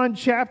John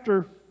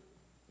chapter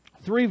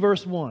 3,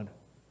 verse 1.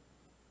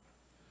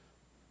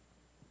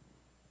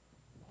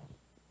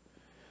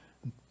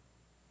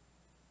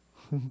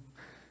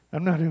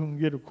 I'm not even going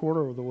to get a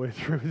quarter of the way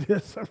through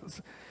this,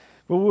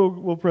 but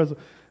we'll press it.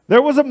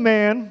 There was a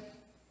man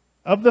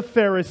of the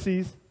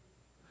Pharisees.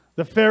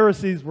 The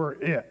Pharisees were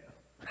it.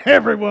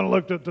 Everyone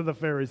looked up to the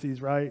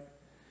Pharisees, right?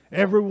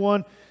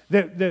 Everyone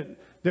that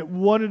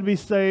wanted to be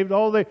saved,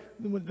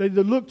 they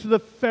looked to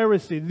the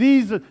Pharisee.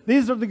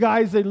 These are the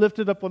guys they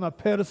lifted up on a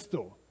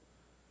pedestal.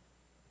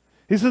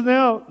 He says,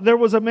 now there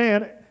was a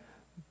man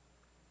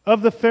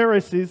of the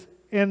Pharisees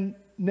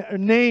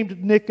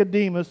named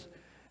Nicodemus,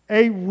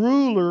 a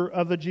ruler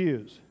of the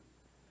Jews.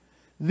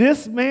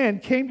 This man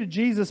came to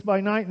Jesus by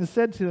night and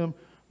said to him,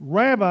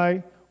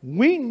 Rabbi,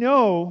 we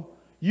know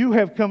you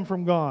have come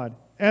from God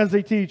as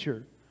a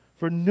teacher,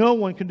 for no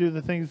one can do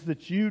the things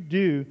that you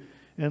do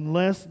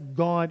unless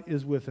God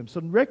is with him. So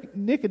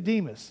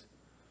Nicodemus,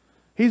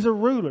 he's a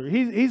ruler.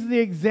 He's the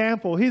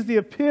example. He's the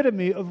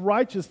epitome of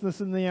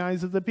righteousness in the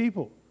eyes of the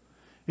people.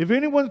 If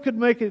anyone could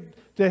make it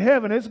to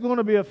heaven, it's going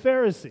to be a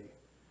Pharisee.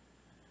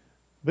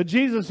 But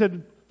Jesus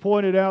had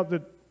pointed out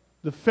that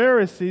the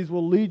Pharisees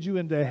will lead you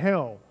into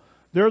hell.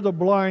 They're the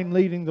blind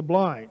leading the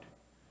blind.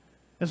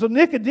 And so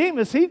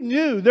Nicodemus, he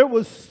knew there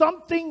was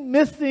something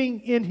missing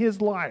in his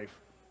life.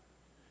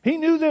 He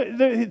knew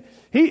that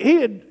he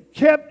had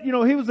kept, he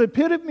was the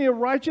epitome of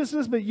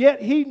righteousness, but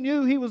yet he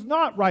knew he was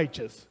not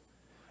righteous.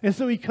 And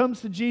so he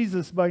comes to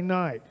Jesus by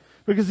night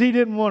because he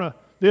didn't want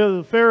the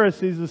other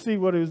Pharisees to see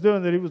what he was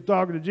doing, that he was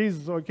talking to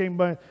Jesus, so he came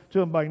to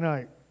him by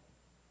night.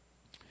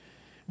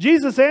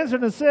 Jesus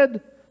answered and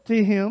said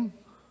to him,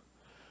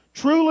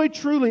 Truly,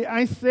 truly,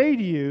 I say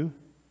to you,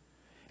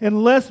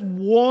 unless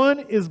one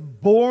is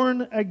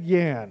born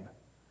again,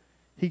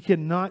 he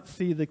cannot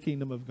see the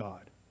kingdom of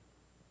God.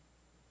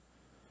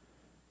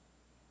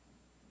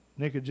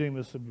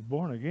 Nicodemus had been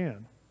born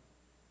again.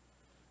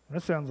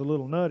 That sounds a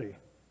little nutty.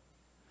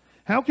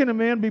 How can a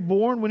man be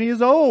born when he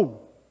is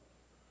old?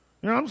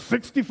 I'm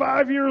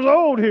 65 years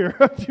old here.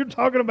 You're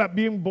talking about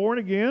being born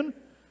again?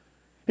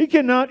 He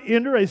cannot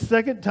enter a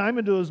second time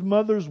into his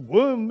mother's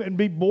womb and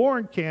be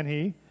born, can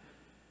he?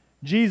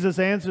 Jesus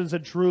answered and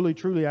said, Truly,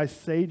 truly, I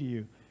say to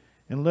you,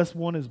 unless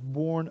one is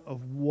born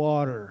of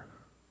water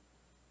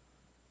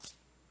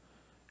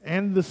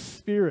and the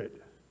Spirit,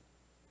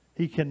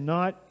 he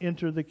cannot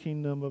enter the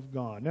kingdom of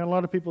God. Now, a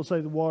lot of people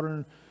say the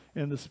water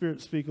and the Spirit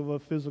speak of a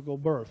physical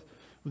birth.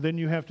 But then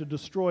you have to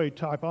destroy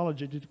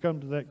typology to come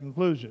to that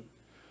conclusion.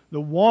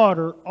 The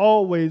water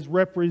always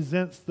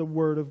represents the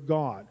Word of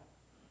God.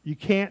 You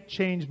can't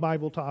change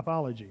Bible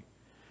typology.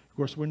 Of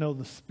course, we know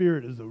the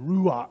Spirit is the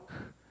Ruach.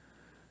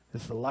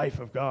 It's the life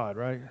of God,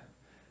 right?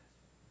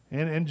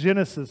 And in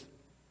Genesis,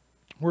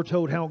 we're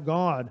told how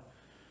God,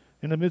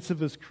 in the midst of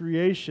His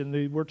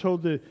creation, we're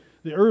told that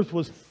the earth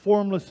was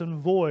formless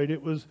and void.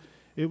 It was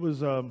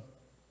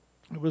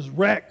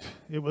wrecked.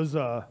 It was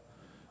a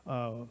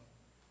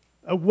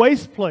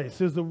waste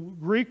place is the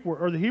Greek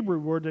word or the Hebrew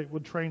word that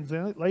would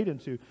translate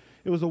into.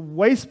 It was a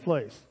waste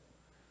place.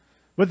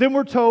 But then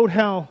we're told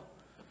how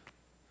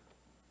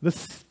the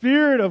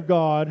Spirit of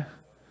God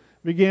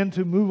began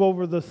to move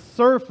over the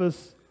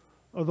surface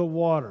of the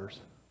waters,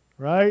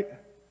 right?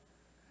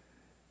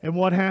 And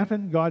what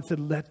happened? God said,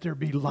 let there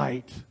be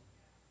light.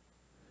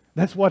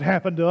 That's what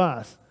happened to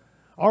us.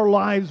 Our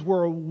lives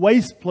were a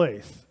waste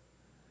place.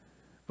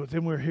 But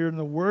then we're hearing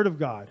the Word of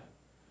God.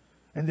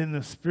 And then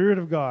the Spirit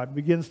of God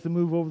begins to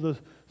move over the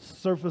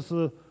surface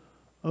of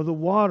the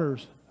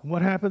waters. And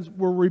what happens?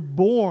 We're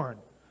reborn.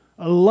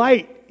 A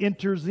light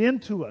enters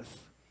into us.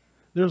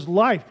 There's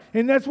life.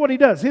 And that's what He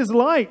does. His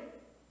light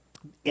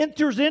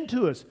enters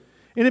into us.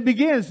 And it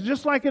begins,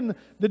 just like in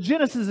the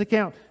Genesis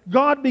account,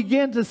 God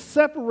began to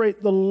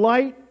separate the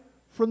light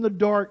from the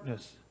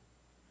darkness.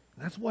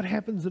 That's what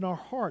happens in our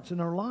hearts, in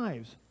our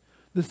lives.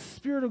 The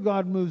Spirit of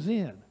God moves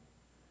in.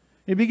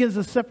 It begins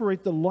to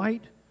separate the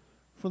light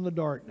from the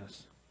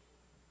darkness.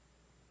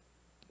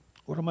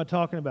 What am I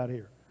talking about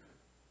here?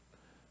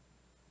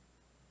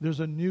 There's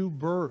a new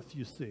birth,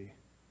 you see.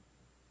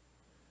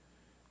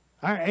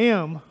 I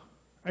am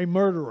a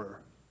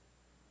murderer.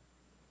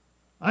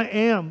 I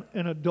am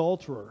an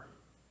adulterer.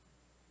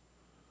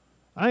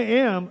 I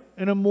am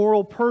an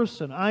immoral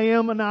person. I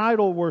am an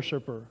idol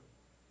worshiper.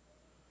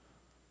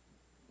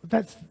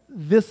 That's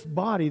this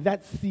body.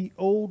 That's the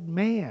old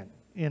man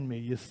in me,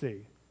 you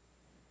see.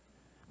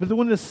 But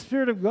when the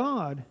Spirit of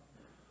God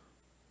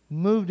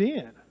moved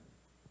in,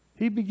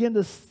 He began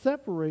to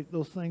separate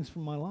those things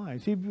from my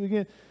life. He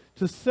began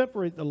to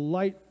separate the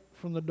light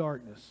from the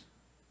darkness.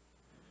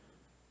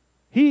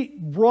 He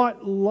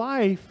brought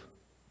life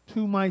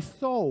to my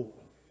soul.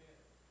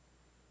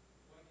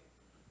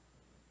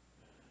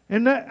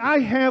 And that I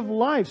have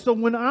life. So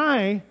when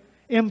I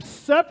am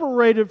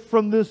separated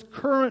from this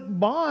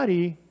current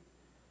body,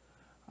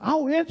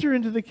 I'll enter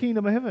into the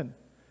kingdom of heaven.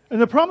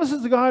 And the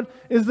promises of God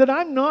is that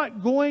I'm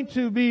not going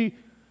to be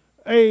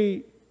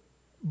a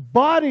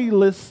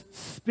bodiless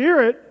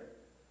spirit.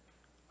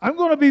 I'm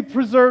going to be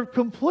preserved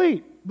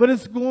complete. But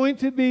it's going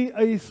to be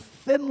a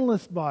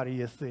sinless body,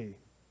 you see.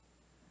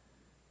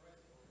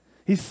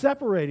 He's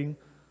separating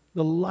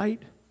the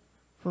light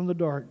from the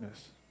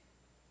darkness.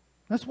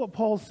 That's what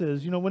Paul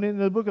says. You know, when in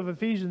the book of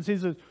Ephesians, he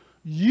says,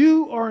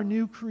 you are a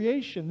new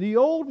creation, the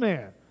old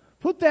man.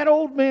 Put that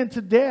old man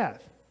to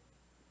death.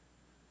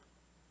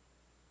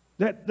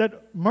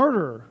 That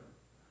murderer,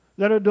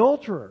 that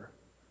adulterer.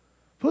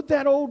 Put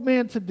that old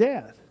man to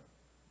death.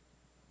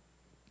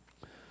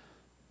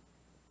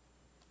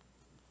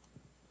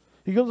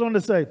 He goes on to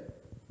say,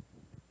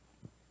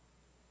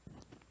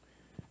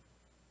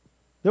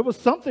 there was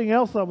something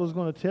else I was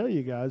going to tell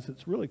you guys.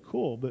 It's really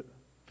cool, but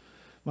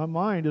my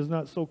mind is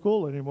not so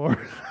cool anymore.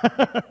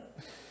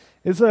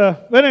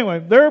 But anyway,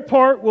 their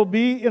part will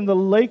be in the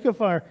lake of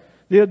fire.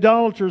 The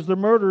idolaters, the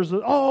murderers.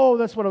 Oh,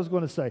 that's what I was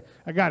going to say.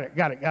 I got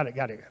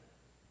it.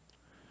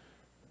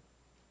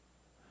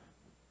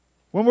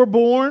 When we're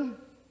born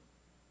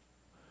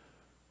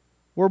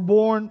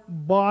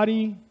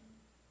body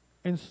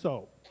and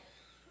soul.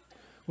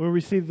 We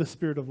receive the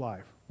Spirit of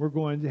life. We're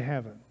going to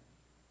heaven.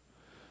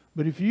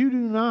 But if you do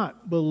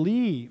not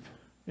believe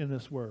in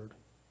this Word,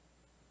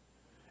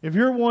 if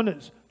you're one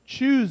that's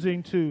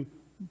choosing to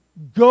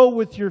go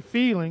with your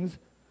feelings,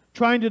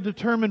 trying to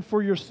determine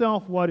for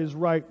yourself what is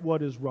right,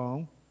 what is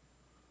wrong,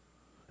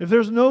 if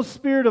there's no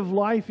Spirit of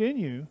life in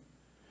you,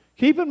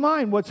 keep in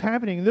mind what's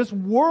happening. This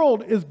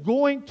world is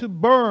going to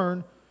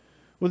burn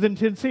with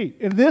intense heat.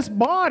 And this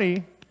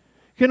body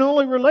can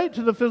only relate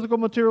to the physical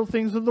material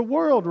things of the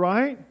world,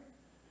 right?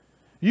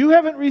 You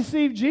haven't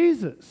received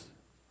Jesus.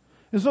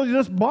 And so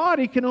this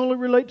body can only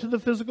relate to the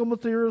physical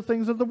material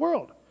things of the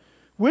world.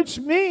 Which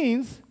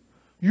means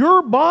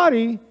your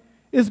body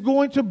is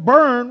going to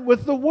burn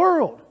with the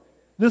world.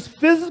 This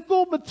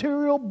physical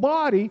material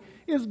body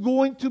is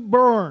going to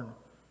burn.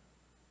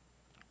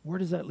 Where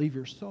does that leave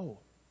your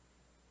soul?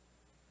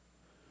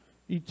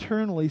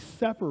 Eternally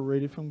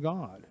separated from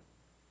God.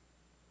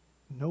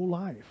 No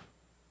life.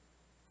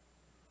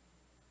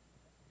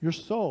 Your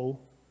soul,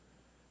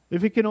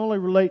 if it can only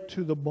relate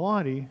to the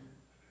body,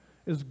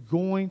 is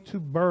going to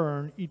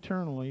burn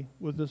eternally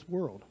with this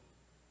world.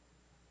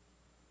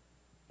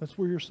 That's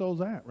where your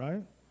soul's at,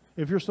 right?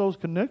 If your soul's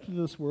connected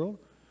to this world,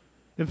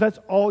 if that's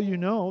all you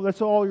know,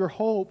 that's all your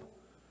hope,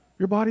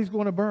 your body's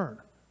going to burn.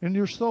 And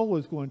your soul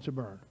is going to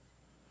burn.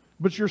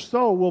 But your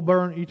soul will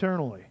burn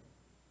eternally.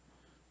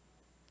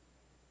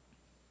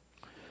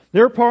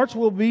 Their parts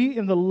will be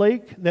in the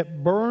lake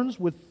that burns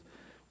with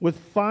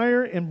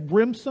fire and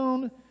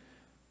brimstone,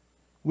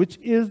 which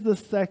is the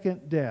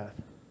second death.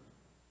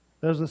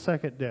 There's a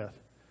second death.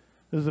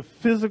 There's a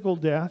physical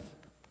death,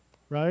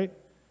 right?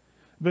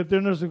 But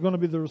then there's going to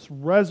be this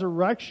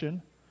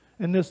resurrection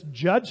and this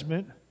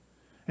judgment.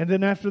 And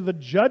then after the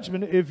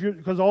judgment,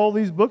 because all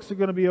these books are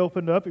going to be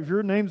opened up, if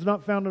your name's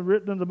not found and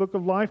written in the book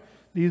of life,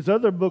 these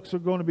other books are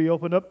going to be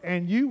opened up,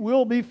 and you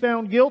will be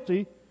found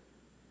guilty,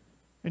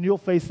 and you'll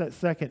face that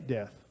second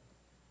death,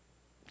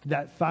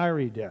 that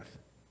fiery death.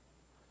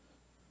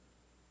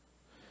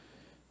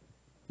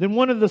 Then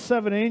one of the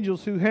seven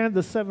angels who had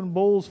the seven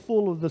bowls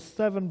full of the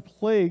seven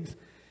plagues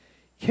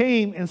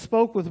came and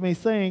spoke with me,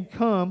 saying,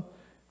 come.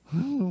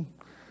 Listen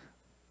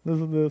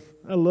to this.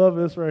 I love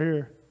this right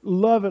here.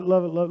 Love it,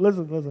 love it, love it.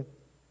 Listen.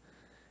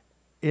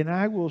 And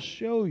I will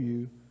show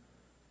you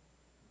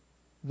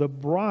the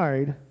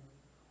bride,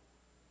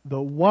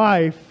 the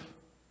wife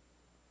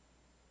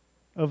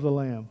of the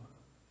Lamb.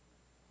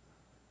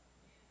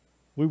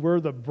 We were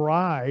the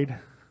bride.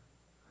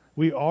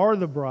 We are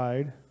the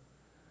bride.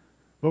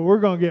 But we're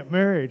going to get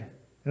married.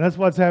 And that's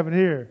what's happened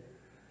here.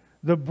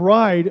 The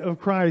bride of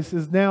Christ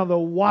is now the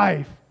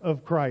wife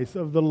of Christ,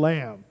 of the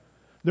Lamb.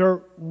 They're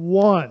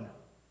one.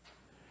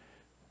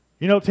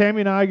 You know,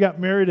 Tammy and I got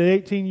married at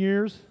 18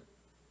 years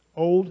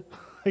old.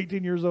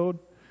 18 years old.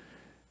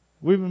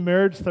 We've been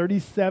married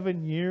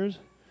 37 years.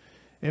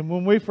 And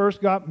when we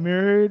first got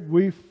married,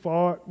 we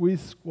fought, we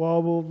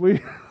squabbled, we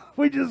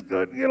just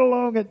couldn't get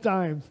along at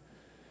times.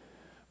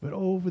 But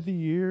over the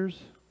years,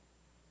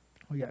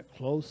 we got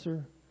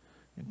closer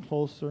and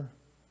closer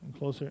and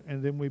closer,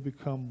 and then we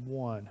become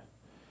one.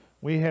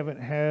 We haven't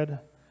had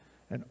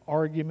an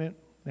argument.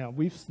 Now,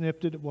 we've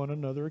snipped it at one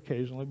another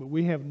occasionally, but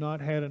we have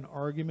not had an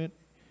argument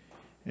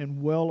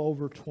in well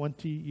over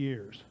 20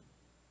 years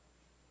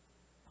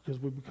because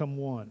we've become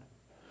one.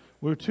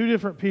 We were two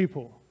different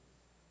people,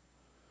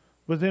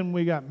 but then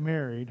we got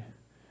married,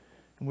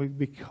 and we've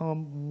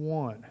become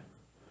one.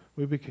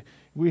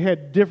 We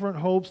had different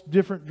hopes,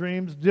 different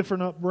dreams,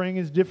 different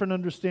upbringings, different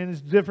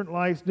understandings, different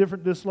likes,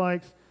 different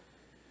dislikes.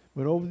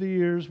 But over the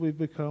years, we've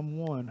become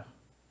one.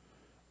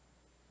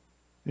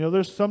 You know,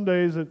 there's some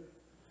days that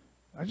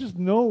I just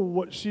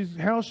know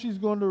how she's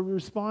going to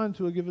respond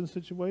to a given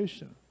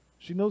situation.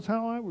 She knows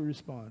how I would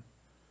respond.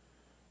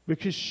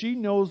 Because she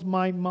knows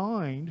my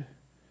mind,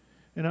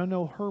 and I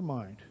know her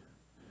mind.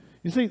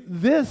 You see,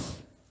 this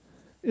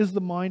is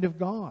the mind of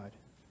God.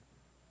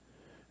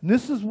 And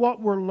this is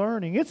what we're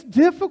learning. It's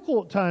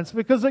difficult at times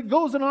because it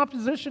goes in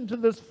opposition to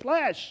this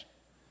flesh.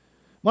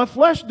 My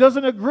flesh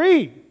doesn't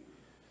agree.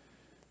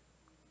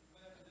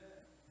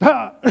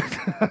 My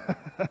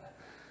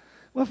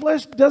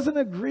flesh doesn't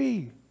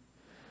agree.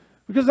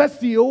 Because that's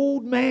the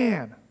old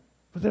man.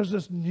 But there's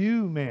this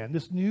new man,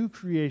 this new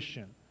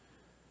creation,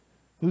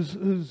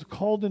 who's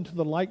called into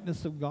the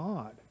likeness of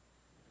God.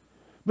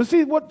 But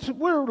see,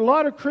 where a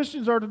lot of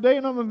Christians are today,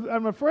 and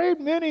I'm afraid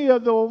many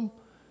of them,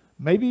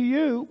 maybe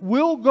you,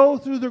 will go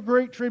through the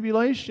great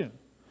tribulation.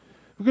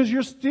 Because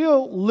you're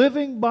still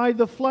living by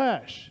the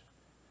flesh.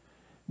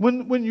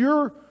 When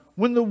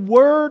the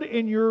word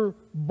and your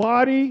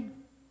body,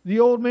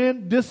 the old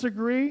man,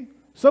 disagree,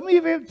 some of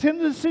you have a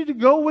tendency to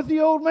go with the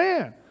old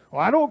man.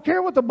 Well, I don't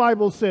care what the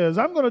Bible says.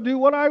 I'm going to do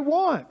what I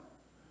want.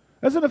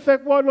 That's in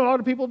effect what a lot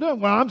of people do.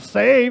 Well, I'm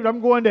saved. I'm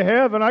going to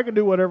heaven. I can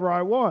do whatever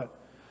I want.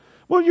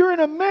 Well, you're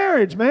in a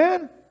marriage,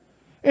 man.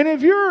 And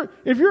if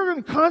you're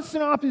in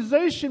constant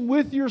opposition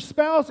with your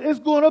spouse, it's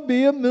going to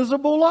be a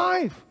miserable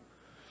life.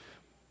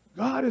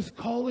 God is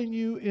calling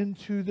you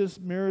into this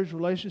marriage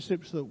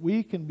relationship so that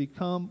we can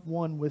become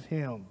one with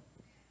Him.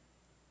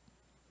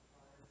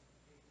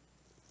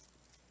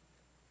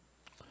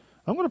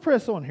 I'm going to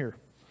press on here.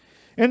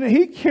 And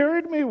He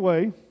carried me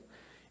away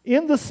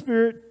in the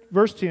Spirit,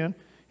 verse 10,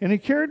 and He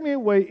carried me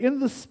away in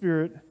the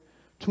Spirit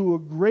to a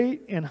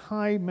great and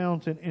high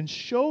mountain and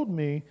showed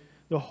me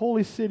the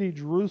holy city,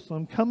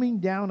 Jerusalem, coming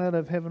down out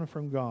of heaven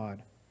from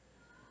God,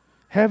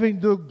 having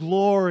the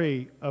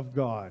glory of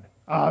God.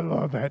 I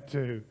love that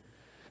too.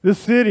 The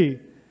city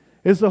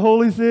is the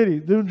holy city.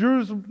 The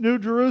New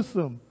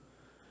Jerusalem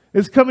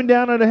is coming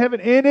down out of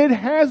heaven, and it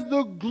has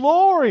the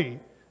glory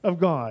of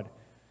God.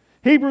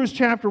 Hebrews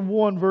chapter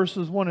 1,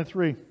 verses 1 and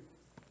 3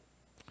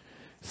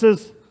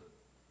 says,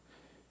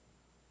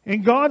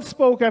 and God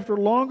spoke after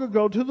long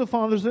ago to the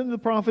fathers and the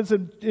prophets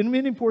in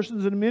many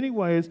portions and in many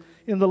ways.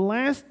 In the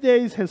last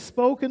days has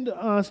spoken to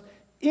us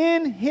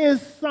in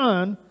His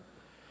Son,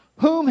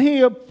 whom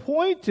He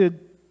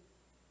appointed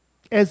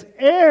as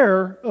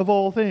heir of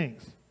all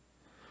things,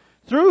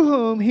 through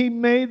whom He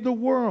made the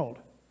world.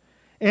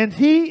 And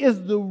He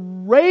is the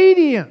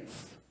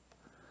radiance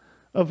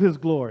of His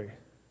glory.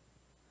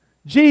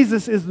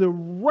 Jesus is the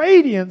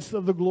radiance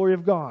of the glory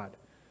of God.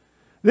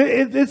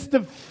 It's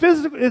the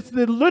physical, it's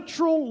the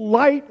literal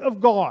light of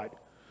God.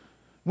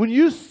 When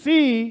you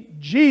see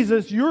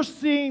Jesus, you're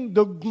seeing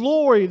the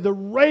glory, the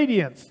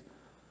radiance.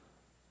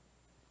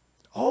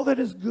 All that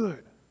is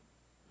good.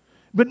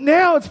 But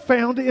now it's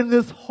found in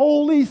this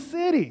holy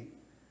city.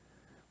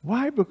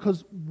 Why?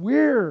 Because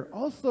we're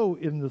also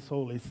in this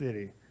holy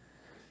city,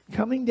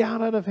 coming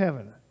down out of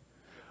heaven.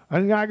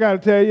 And I got to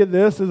tell you,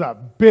 this is a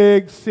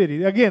big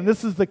city. Again,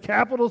 this is the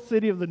capital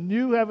city of the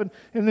new heaven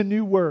and the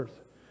new earth.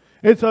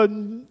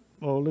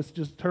 Let's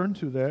just turn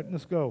to that and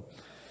let's go.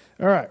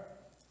 All right.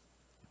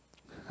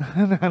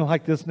 And I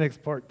like this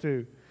next part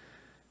too.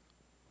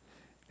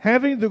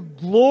 Having the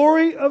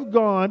glory of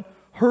God,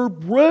 her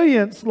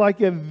brilliance like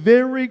a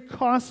very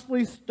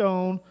costly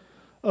stone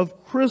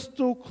of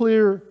crystal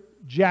clear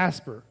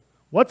jasper.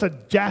 What's a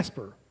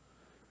jasper?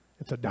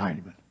 It's a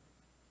diamond.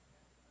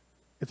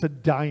 It's a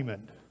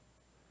diamond.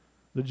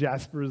 The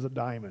jasper is a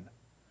diamond.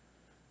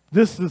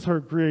 This is her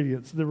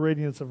radiance, the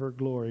radiance of her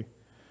glory.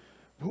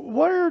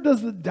 Where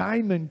does the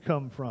diamond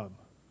come from?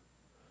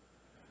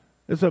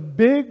 It's a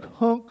big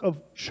hunk of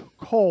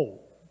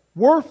coal,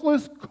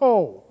 worthless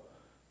coal.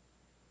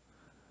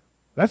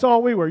 That's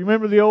all we were. You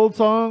remember the old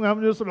song,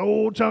 I'm just an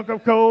old chunk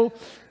of coal?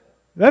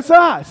 That's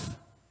us.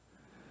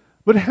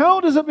 But how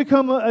does it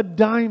become a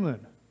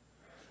diamond?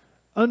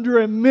 Under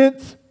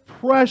immense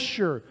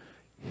pressure,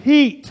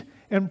 heat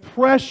and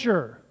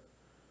pressure.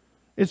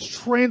 It's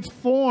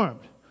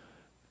transformed.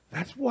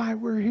 That's why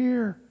we're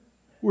here.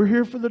 We're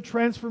here for the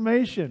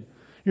transformation.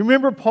 You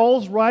remember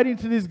Paul's writing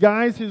to these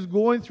guys who's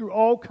going through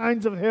all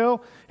kinds of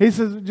hell? He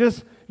says,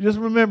 just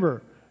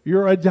remember,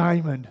 you're a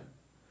diamond.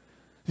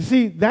 You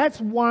see,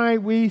 that's why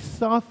we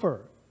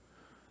suffer.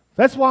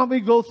 That's why we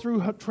go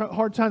through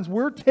hard times.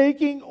 We're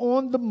taking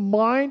on the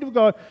mind of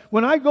God.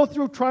 When I go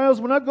through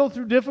trials, when I go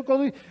through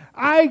difficulty,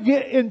 I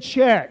get in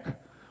check.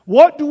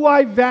 What do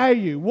I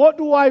value? What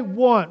do I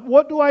want?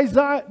 What do I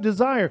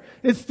desire?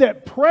 It's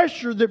that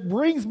pressure that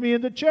brings me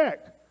into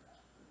check.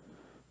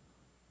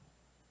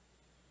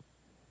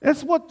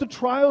 That's what the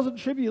trials and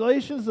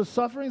tribulations, the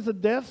sufferings, the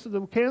deaths,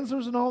 the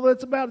cancers and all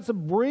that's about. It's to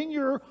bring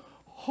your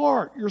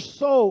heart, your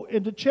soul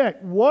into check.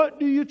 What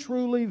do you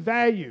truly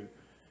value?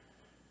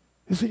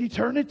 Is it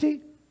eternity?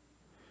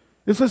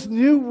 Is this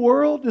new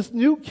world, this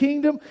new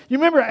kingdom? You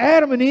remember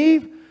Adam and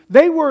Eve?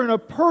 They were in a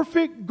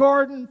perfect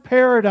garden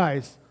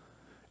paradise.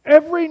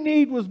 Every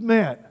need was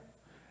met.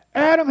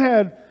 Adam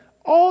had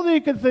all that he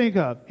could think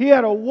of. He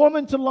had a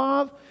woman to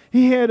love.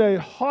 He had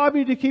a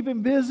hobby to keep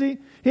him busy.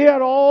 He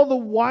had all the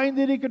wine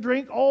that he could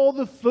drink, all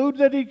the food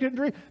that he could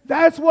drink.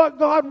 That's what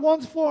God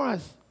wants for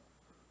us.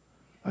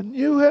 A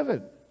new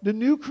heaven, the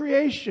new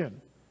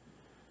creation.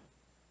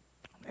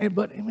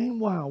 But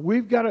meanwhile,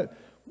 we've got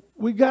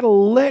to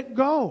let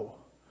go.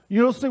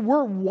 You know, say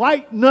we're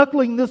white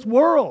knuckling this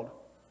world.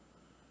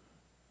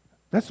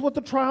 That's what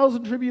the trials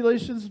and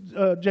tribulations,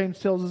 James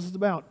tells us, is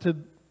about. To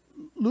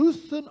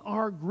loosen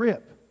our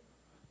grip,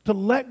 to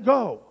let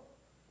go.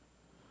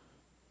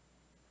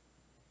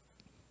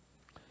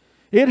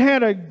 It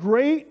had a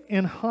great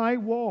and high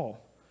wall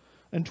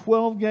and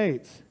 12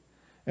 gates.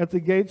 At the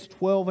gates,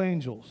 12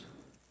 angels.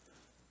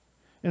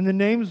 And the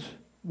names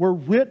were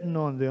written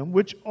on them,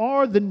 which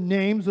are the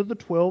names of the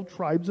 12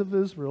 tribes of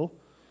Israel,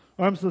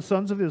 the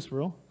sons of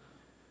Israel.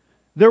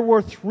 There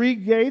were 3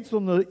 gates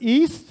on the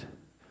east,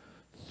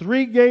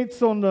 3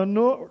 gates on the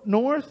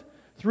north,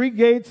 3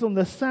 gates on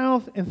the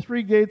south, and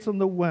 3 gates on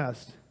the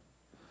west.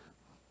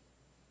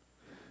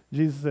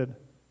 Jesus said,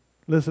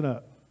 listen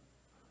up.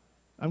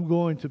 I'm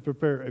going to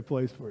prepare a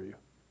place for you.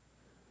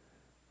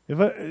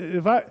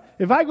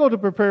 If I go to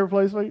prepare a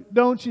place for you,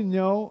 don't you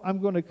know I'm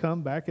going to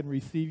come back and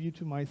receive you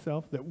to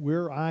myself, that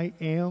where I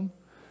am,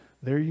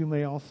 there you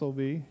may also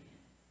be.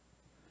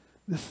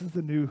 This is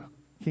the new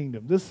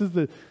kingdom. This is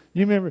you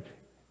remember,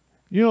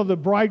 the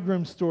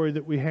bridegroom story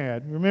that we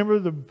had. Remember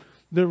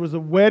there was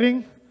a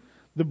wedding.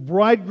 The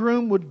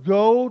bridegroom would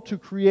go to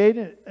create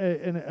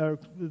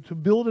to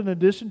build an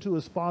addition to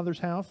his father's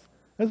house.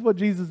 That's what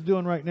Jesus is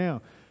doing right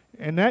now.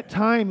 And that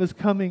time is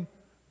coming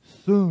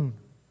soon.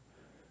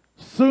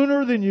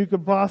 Sooner than you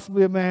could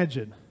possibly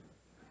imagine.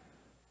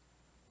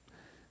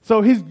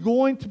 So he's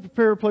going to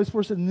prepare a place for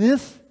us. And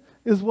this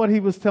is what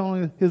he was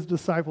telling his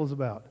disciples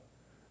about.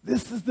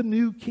 This is the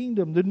new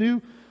kingdom, the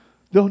new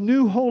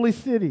holy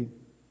city.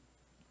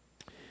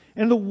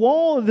 And the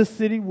wall of the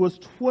city was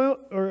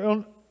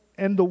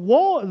and the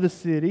wall of the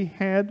city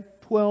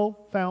had 12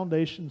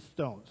 foundation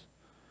stones.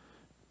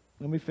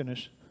 Let me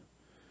finish.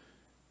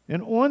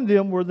 And on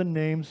them were the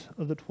names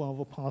of the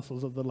 12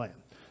 apostles of the Lamb.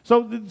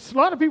 So a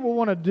lot of people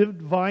want to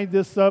divide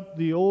this up.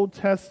 The Old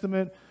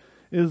Testament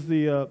is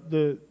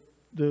the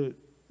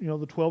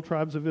 12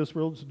 tribes of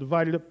Israel. It's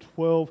divided up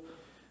 12.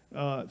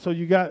 So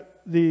you got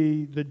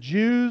the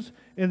Jews,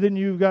 and then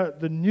you've got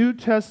the New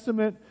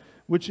Testament,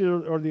 which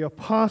are the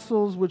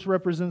apostles, which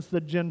represents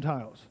the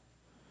Gentiles.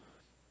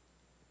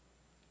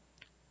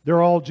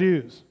 They're all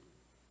Jews.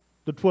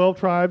 The 12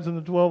 tribes and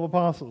the 12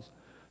 apostles.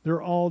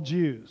 They're all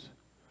Jews.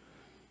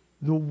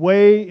 The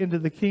way into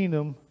the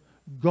kingdom,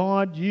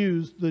 God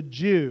used the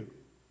Jew,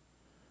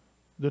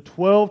 the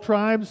 12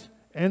 tribes,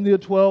 and the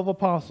 12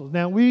 apostles.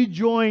 Now we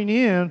join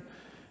in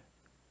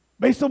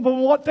based on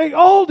what they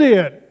all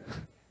did.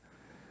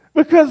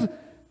 Because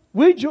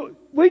we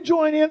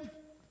join in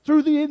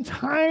through the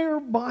entire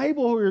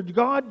Bible where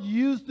God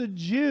used the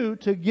Jew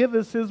to give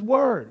us His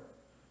Word.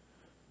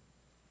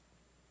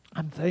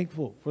 I'm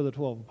thankful for the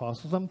 12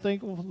 apostles. I'm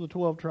thankful for the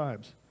 12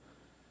 tribes.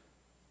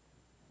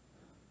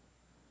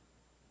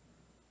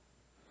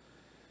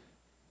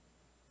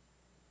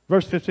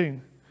 Verse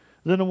 15,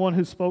 then the one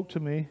who spoke to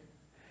me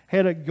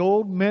had a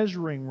gold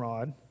measuring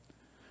rod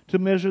to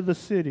measure the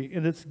city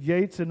and its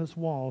gates and its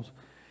walls.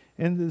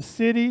 And the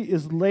city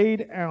is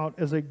laid out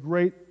as a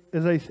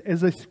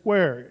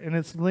square, and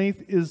its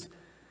length is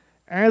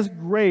as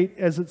great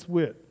as its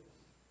width.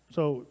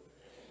 So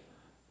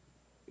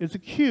it's a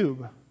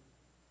cube.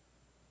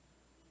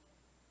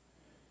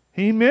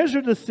 He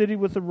measured the city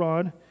with a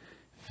rod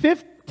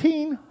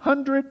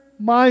 1,500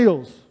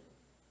 miles.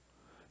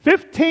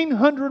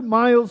 1,500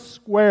 miles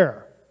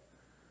square.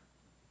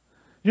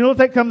 You know what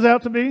that comes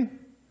out to be?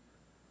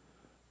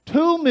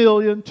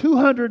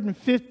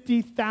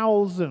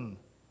 2,250,000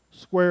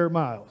 square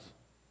miles.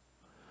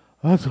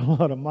 That's a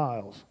lot of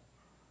miles.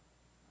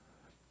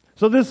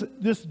 So this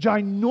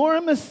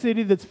ginormous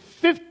city that's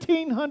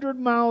 1,500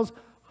 miles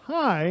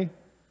high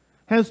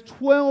has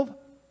 12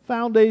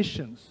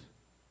 foundations.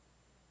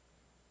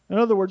 In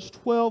other words,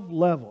 12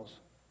 levels.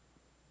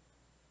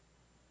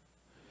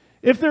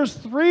 If there's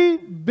 3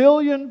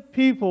 billion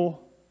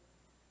people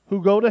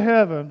who go to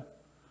heaven,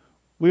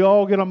 we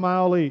all get a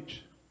mile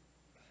each.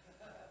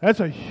 That's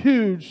a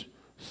huge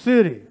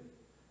city.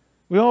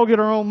 We all get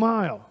our own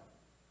mile,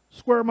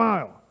 square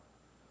mile.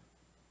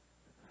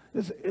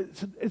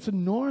 It's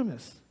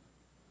enormous.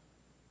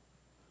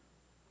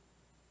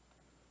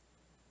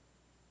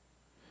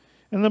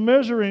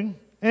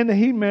 And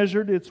he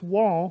measured its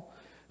wall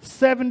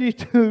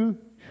 72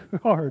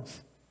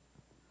 yards,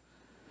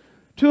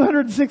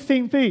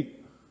 216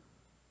 feet.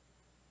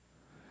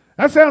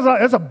 That sounds like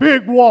that's a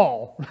big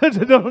wall.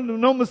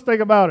 No mistake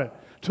about it.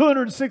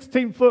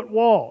 216-foot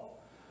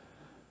wall.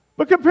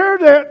 But compare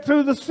that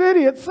to the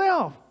city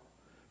itself,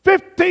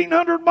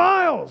 1,500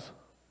 miles.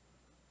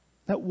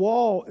 That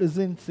wall is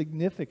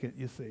insignificant,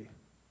 you see.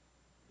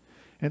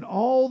 And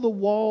all the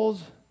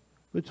walls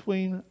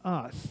between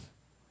us,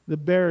 the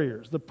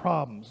barriers, the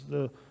problems,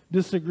 the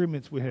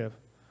disagreements we have,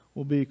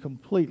 will be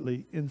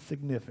completely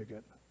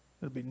insignificant.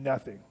 It'll be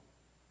nothing.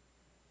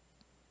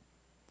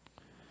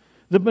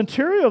 The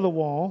material of the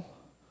wall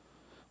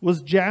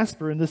was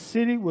jasper, and the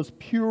city was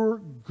pure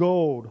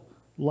gold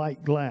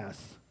like glass.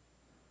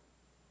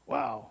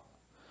 Wow.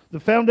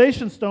 The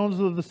foundation stones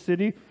of the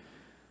city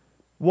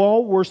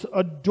wall were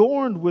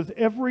adorned with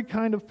every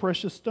kind of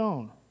precious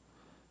stone.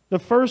 The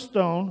first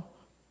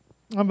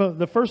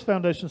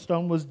foundation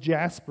stone was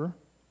jasper,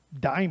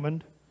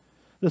 diamond.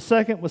 The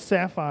second was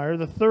sapphire.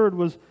 The third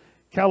was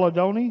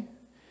chalcedony.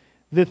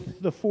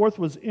 The fourth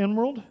was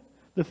emerald.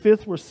 The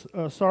fifth was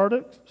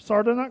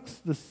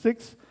sardonyx. The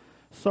sixth,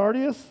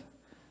 sardius.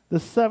 The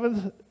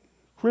seventh,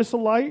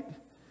 chrysolite.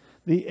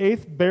 The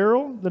eighth,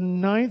 beryl. The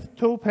ninth,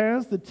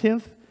 topaz. The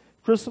 10th,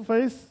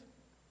 chrysoprase.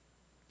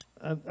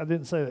 I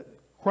didn't say that.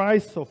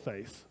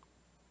 Chrysoprase.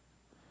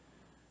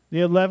 The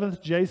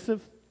 11th,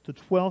 jacinth. The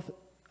 12th,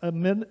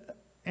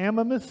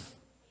 amethyst.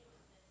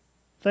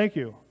 Thank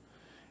you.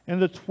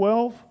 And the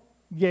 12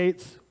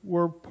 gates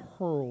were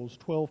pearls,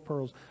 12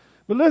 pearls.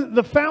 But listen,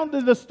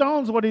 the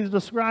stones, what he's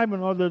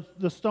describing, are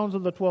the stones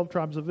of the 12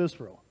 tribes of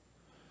Israel.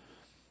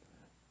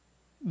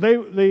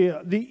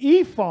 The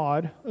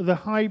ephod of the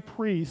high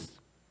priest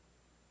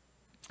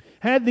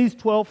had these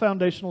 12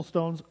 foundational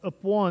stones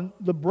upon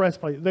the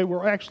breastplate. They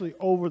were actually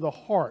over the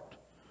heart.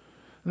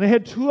 And they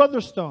had 2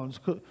 other stones,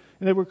 and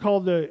they were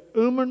called the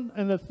Urim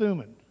and the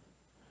Thummim.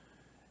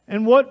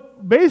 And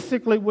what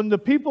basically, when the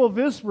people of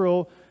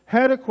Israel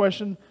had a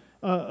question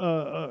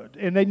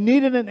and they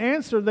needed an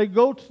answer, they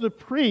go to the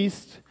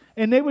priest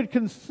and they would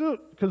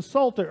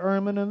consult the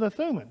Urim and the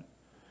Thummim.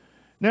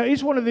 Now,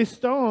 each one of these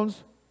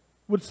stones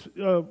would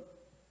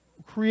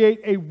create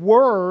a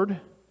word.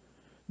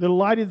 The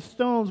lighted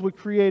stones would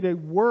create a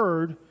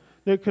word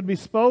that could be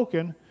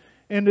spoken.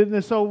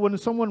 And so when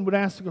someone would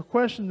ask a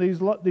question,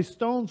 these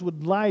stones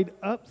would light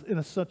up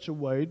in such a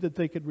way that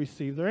they could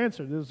receive their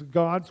answer. This is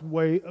God's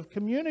way of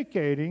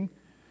communicating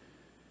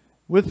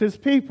with His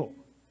people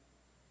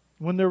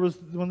when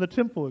the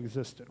temple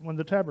existed, when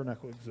the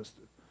tabernacle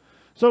existed.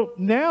 So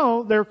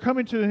now they're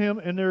coming to Him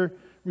and they're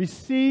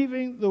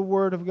receiving the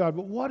Word of God.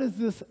 But what is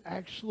this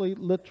actually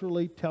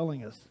literally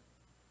telling us?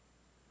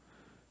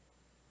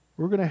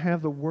 We're going to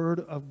have the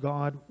Word of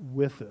God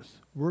with us.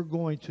 We're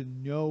going to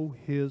know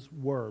His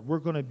Word. We're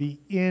going to be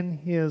in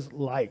His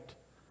light.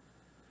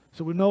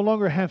 So we no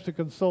longer have to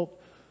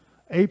consult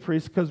a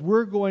priest because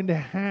we're going to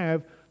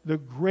have the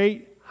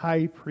great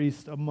high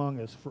priest among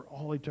us for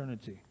all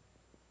eternity.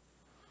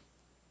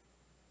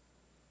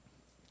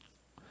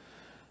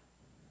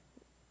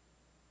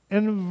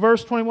 In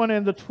verse 21,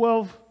 and the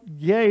 12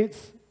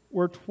 gates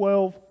were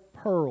 12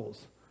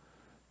 pearls.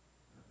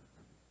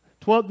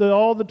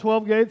 All the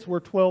 12 gates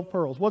were 12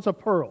 pearls. What's a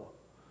pearl?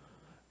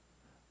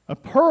 A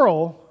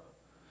pearl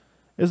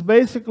is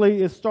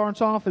basically, it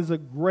starts off as a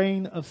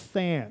grain of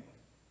sand.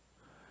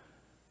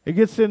 It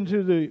gets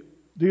into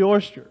the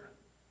oyster,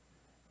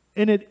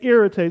 and it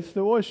irritates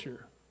the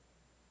oyster.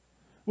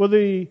 Well,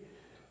 the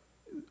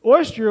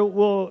oyster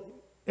will,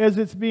 as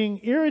it's being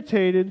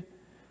irritated,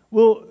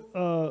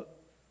 will,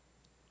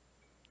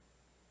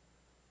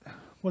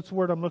 what's the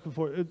word I'm looking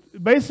for?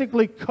 It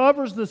basically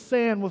covers the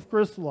sand with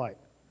chrysolite.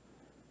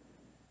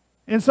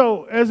 And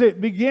so as it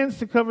begins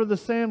to cover the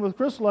sand with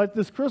chrysolite,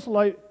 this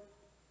chrysolite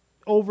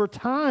over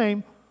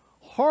time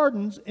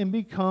hardens and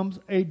becomes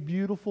a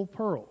beautiful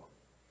pearl.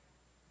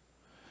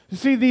 You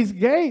see, these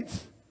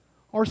gates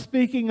are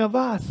speaking of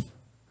us.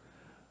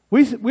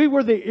 We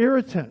were the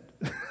irritant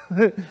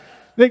that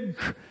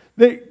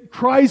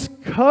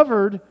Christ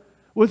covered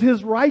with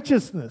His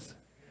righteousness.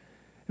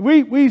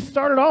 We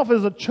started off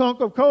as a chunk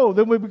of coal,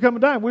 then we become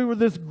a dime. We were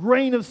this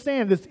grain of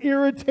sand, this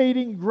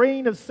irritating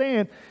grain of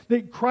sand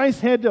that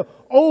Christ had to,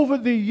 over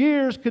the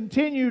years,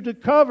 continue to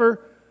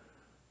cover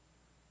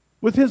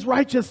with His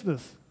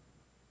righteousness.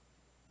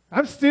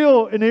 I'm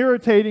still an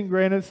irritating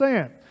grain of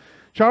sand.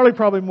 Charlie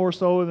probably more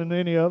so than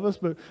any of us,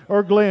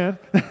 or Glenn.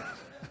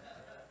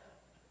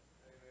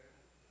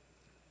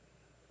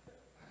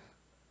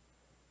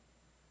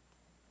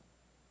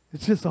 It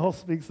just all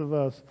speaks of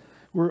us.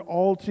 We're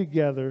all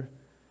together,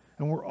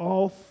 and we're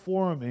all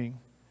forming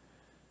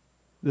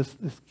this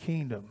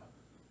kingdom.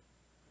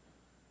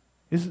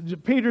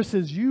 Peter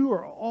says, you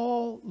are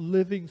all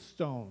living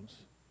stones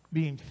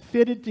being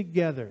fitted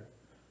together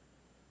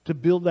to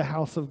build the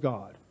house of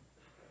God.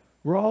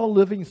 We're all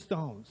living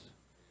stones.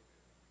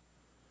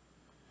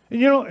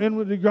 And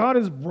and God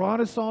has brought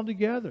us all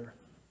together.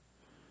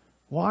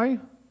 Why?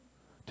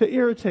 To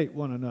irritate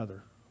one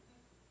another.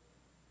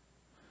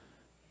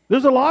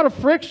 There's a lot of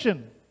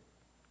friction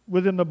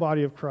within the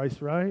body of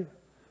Christ, right?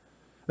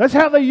 That's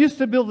how they used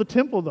to build the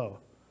temple, though.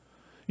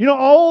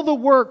 All the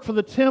work for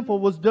the temple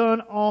was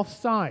done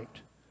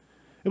off-site.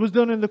 It was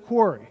done in the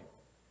quarry.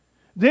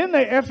 Then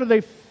after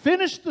they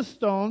finished the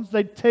stones,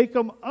 they'd take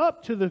them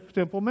up to the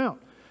Temple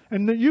Mount.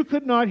 And you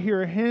could not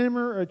hear a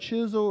hammer, a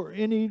chisel, or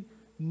any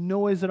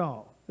noise at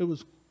all. It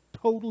was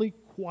totally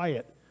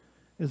quiet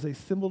as they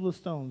assembled the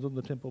stones on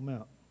the Temple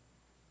Mount.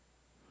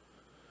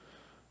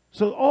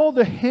 So all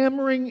the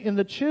hammering and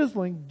the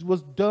chiseling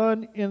was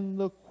done in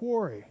the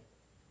quarry.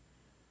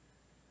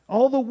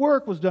 All the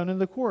work was done in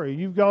the quarry.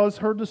 You guys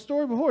heard the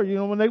story before.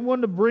 When they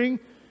wanted to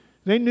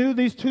they knew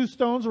these two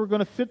stones were going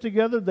to fit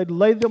together. They'd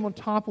lay them on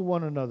top of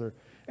one another.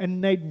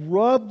 And they'd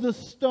rub the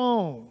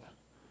stone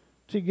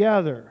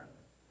together.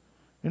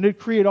 And it'd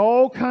create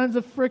all kinds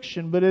of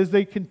friction. But as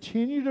they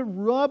continue to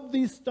rub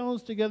these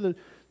stones together,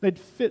 they'd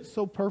fit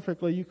so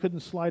perfectly you couldn't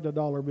slide a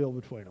dollar bill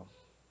between them.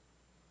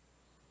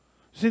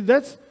 See,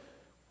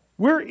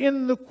 we're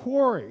in the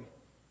quarry.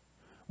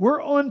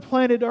 We're on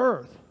planet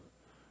Earth.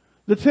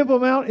 The Temple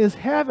Mount is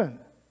heaven.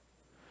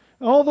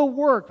 All the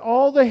work,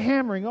 all the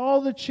hammering,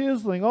 all the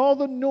chiseling, all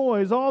the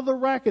noise, all the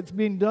rackets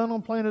being done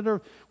on planet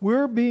Earth,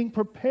 we're being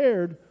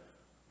prepared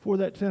for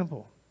that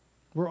temple.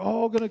 We're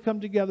all going to come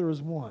together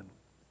as one.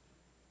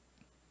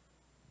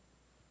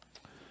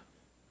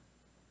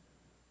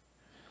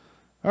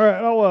 All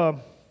right,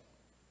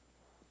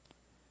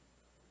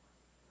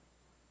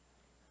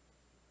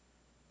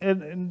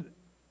 and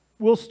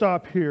we'll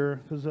stop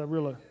here because I'm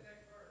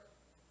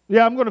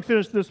going to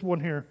finish this one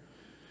here.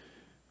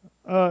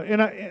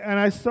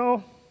 I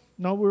saw,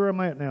 where am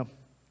I at now?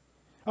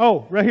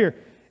 Oh, right here.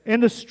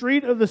 And the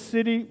street of the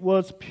city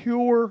was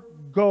pure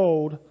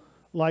gold,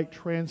 like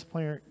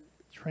transparent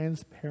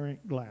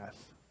glass.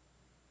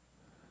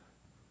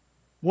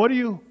 What do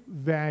you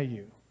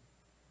value?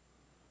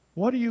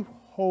 What do you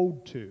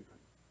hold to?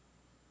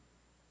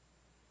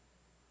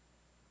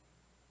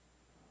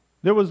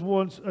 There was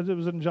once, it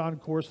was in John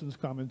Corson's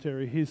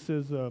commentary, he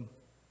says, the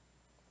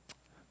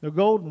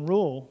golden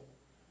rule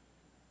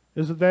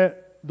is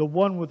that the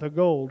one with the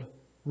gold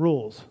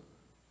rules.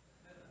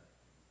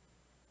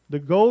 The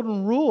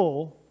golden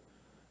rule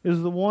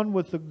is the one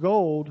with the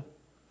gold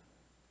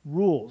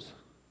rules.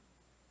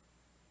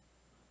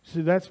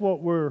 See, that's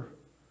what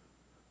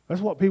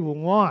people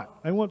want.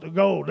 They want the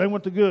gold. They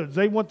want the goods.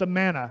 They want the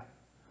manna.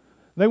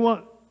 They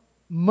want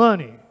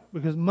money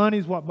because money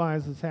is what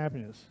buys us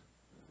happiness.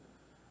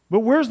 But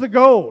where's the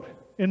gold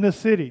in this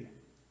city?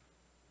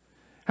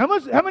 How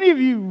many of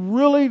you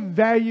really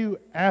value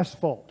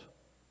asphalt?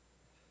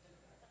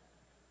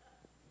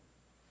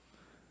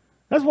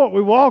 That's what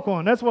we walk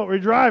on. That's what we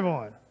drive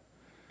on.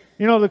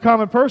 The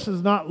common person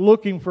is not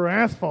looking for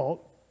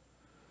asphalt.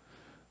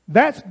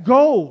 That's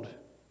gold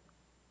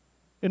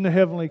in the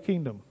heavenly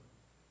kingdom.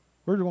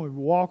 We're going to be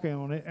walking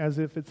on it as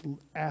if it's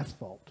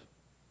asphalt.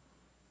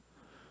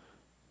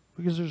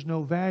 Because there's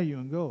no value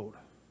in gold.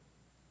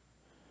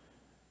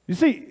 You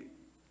see,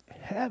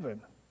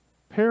 heaven,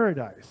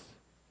 paradise,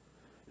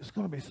 is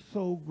going to be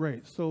so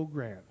great, so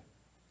grand.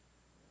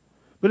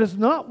 But it's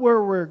not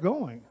where we're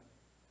going.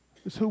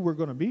 It's who we're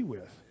going to be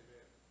with.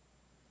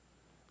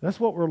 That's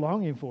what we're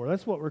longing for.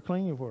 That's what we're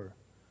clinging for.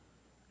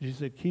 Jesus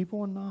said, keep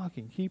on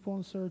knocking, keep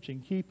on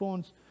searching, keep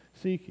on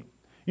seeking.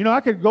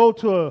 I could go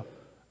to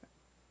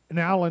an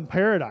island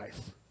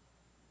paradise.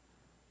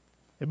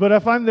 But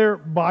if I'm there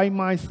by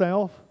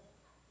myself,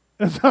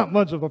 it's not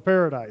much of a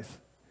paradise.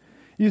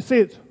 You see,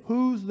 it's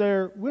who's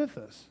there with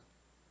us.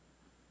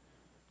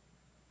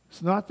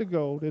 It's not the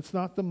gold. It's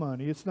not the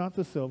money. It's not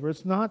the silver.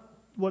 It's not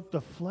what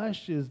the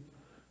flesh is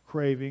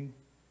craving.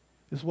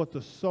 It's what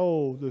the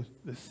soul,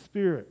 the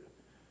spirit,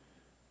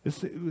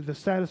 the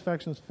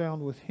satisfaction is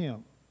found with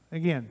Him.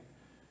 Again,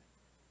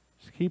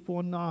 just keep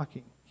on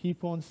knocking,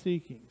 keep on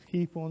seeking,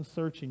 keep on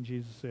searching,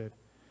 Jesus said.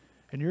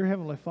 And your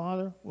Heavenly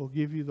Father will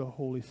give you the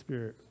Holy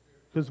Spirit.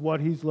 Because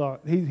He's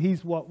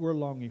what we're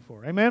longing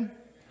for. Amen?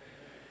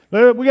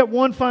 We got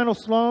one final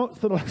song.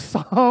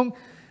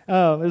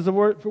 As the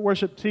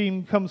worship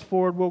team comes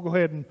forward, we'll go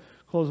ahead and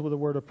close with a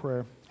word of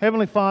prayer.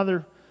 Heavenly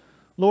Father,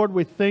 Lord,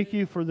 we thank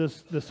you for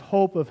this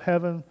hope of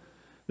heaven,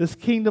 this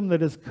kingdom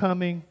that is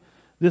coming,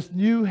 this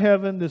new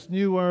heaven, this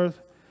new earth.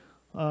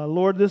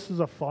 Lord, this is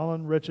a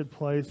fallen, wretched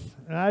place.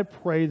 And I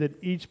pray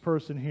that each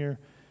person here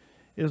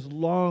is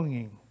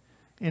longing,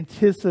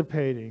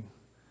 anticipating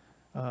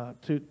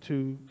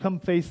to come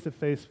face to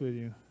face with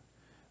you.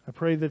 I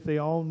pray that they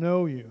all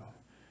know you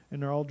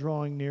and they're all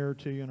drawing nearer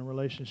to you in a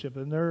relationship,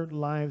 and their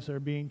lives are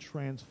being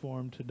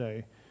transformed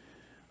today.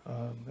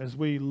 As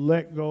we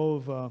let go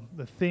of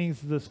the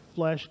things this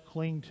flesh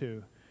cling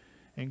to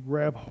and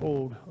grab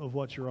hold of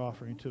what you're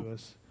offering to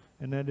us,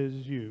 and that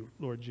is you,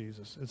 Lord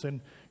Jesus. It's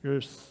in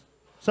your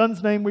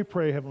Son's name we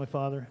pray, Heavenly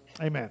Father.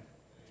 Amen.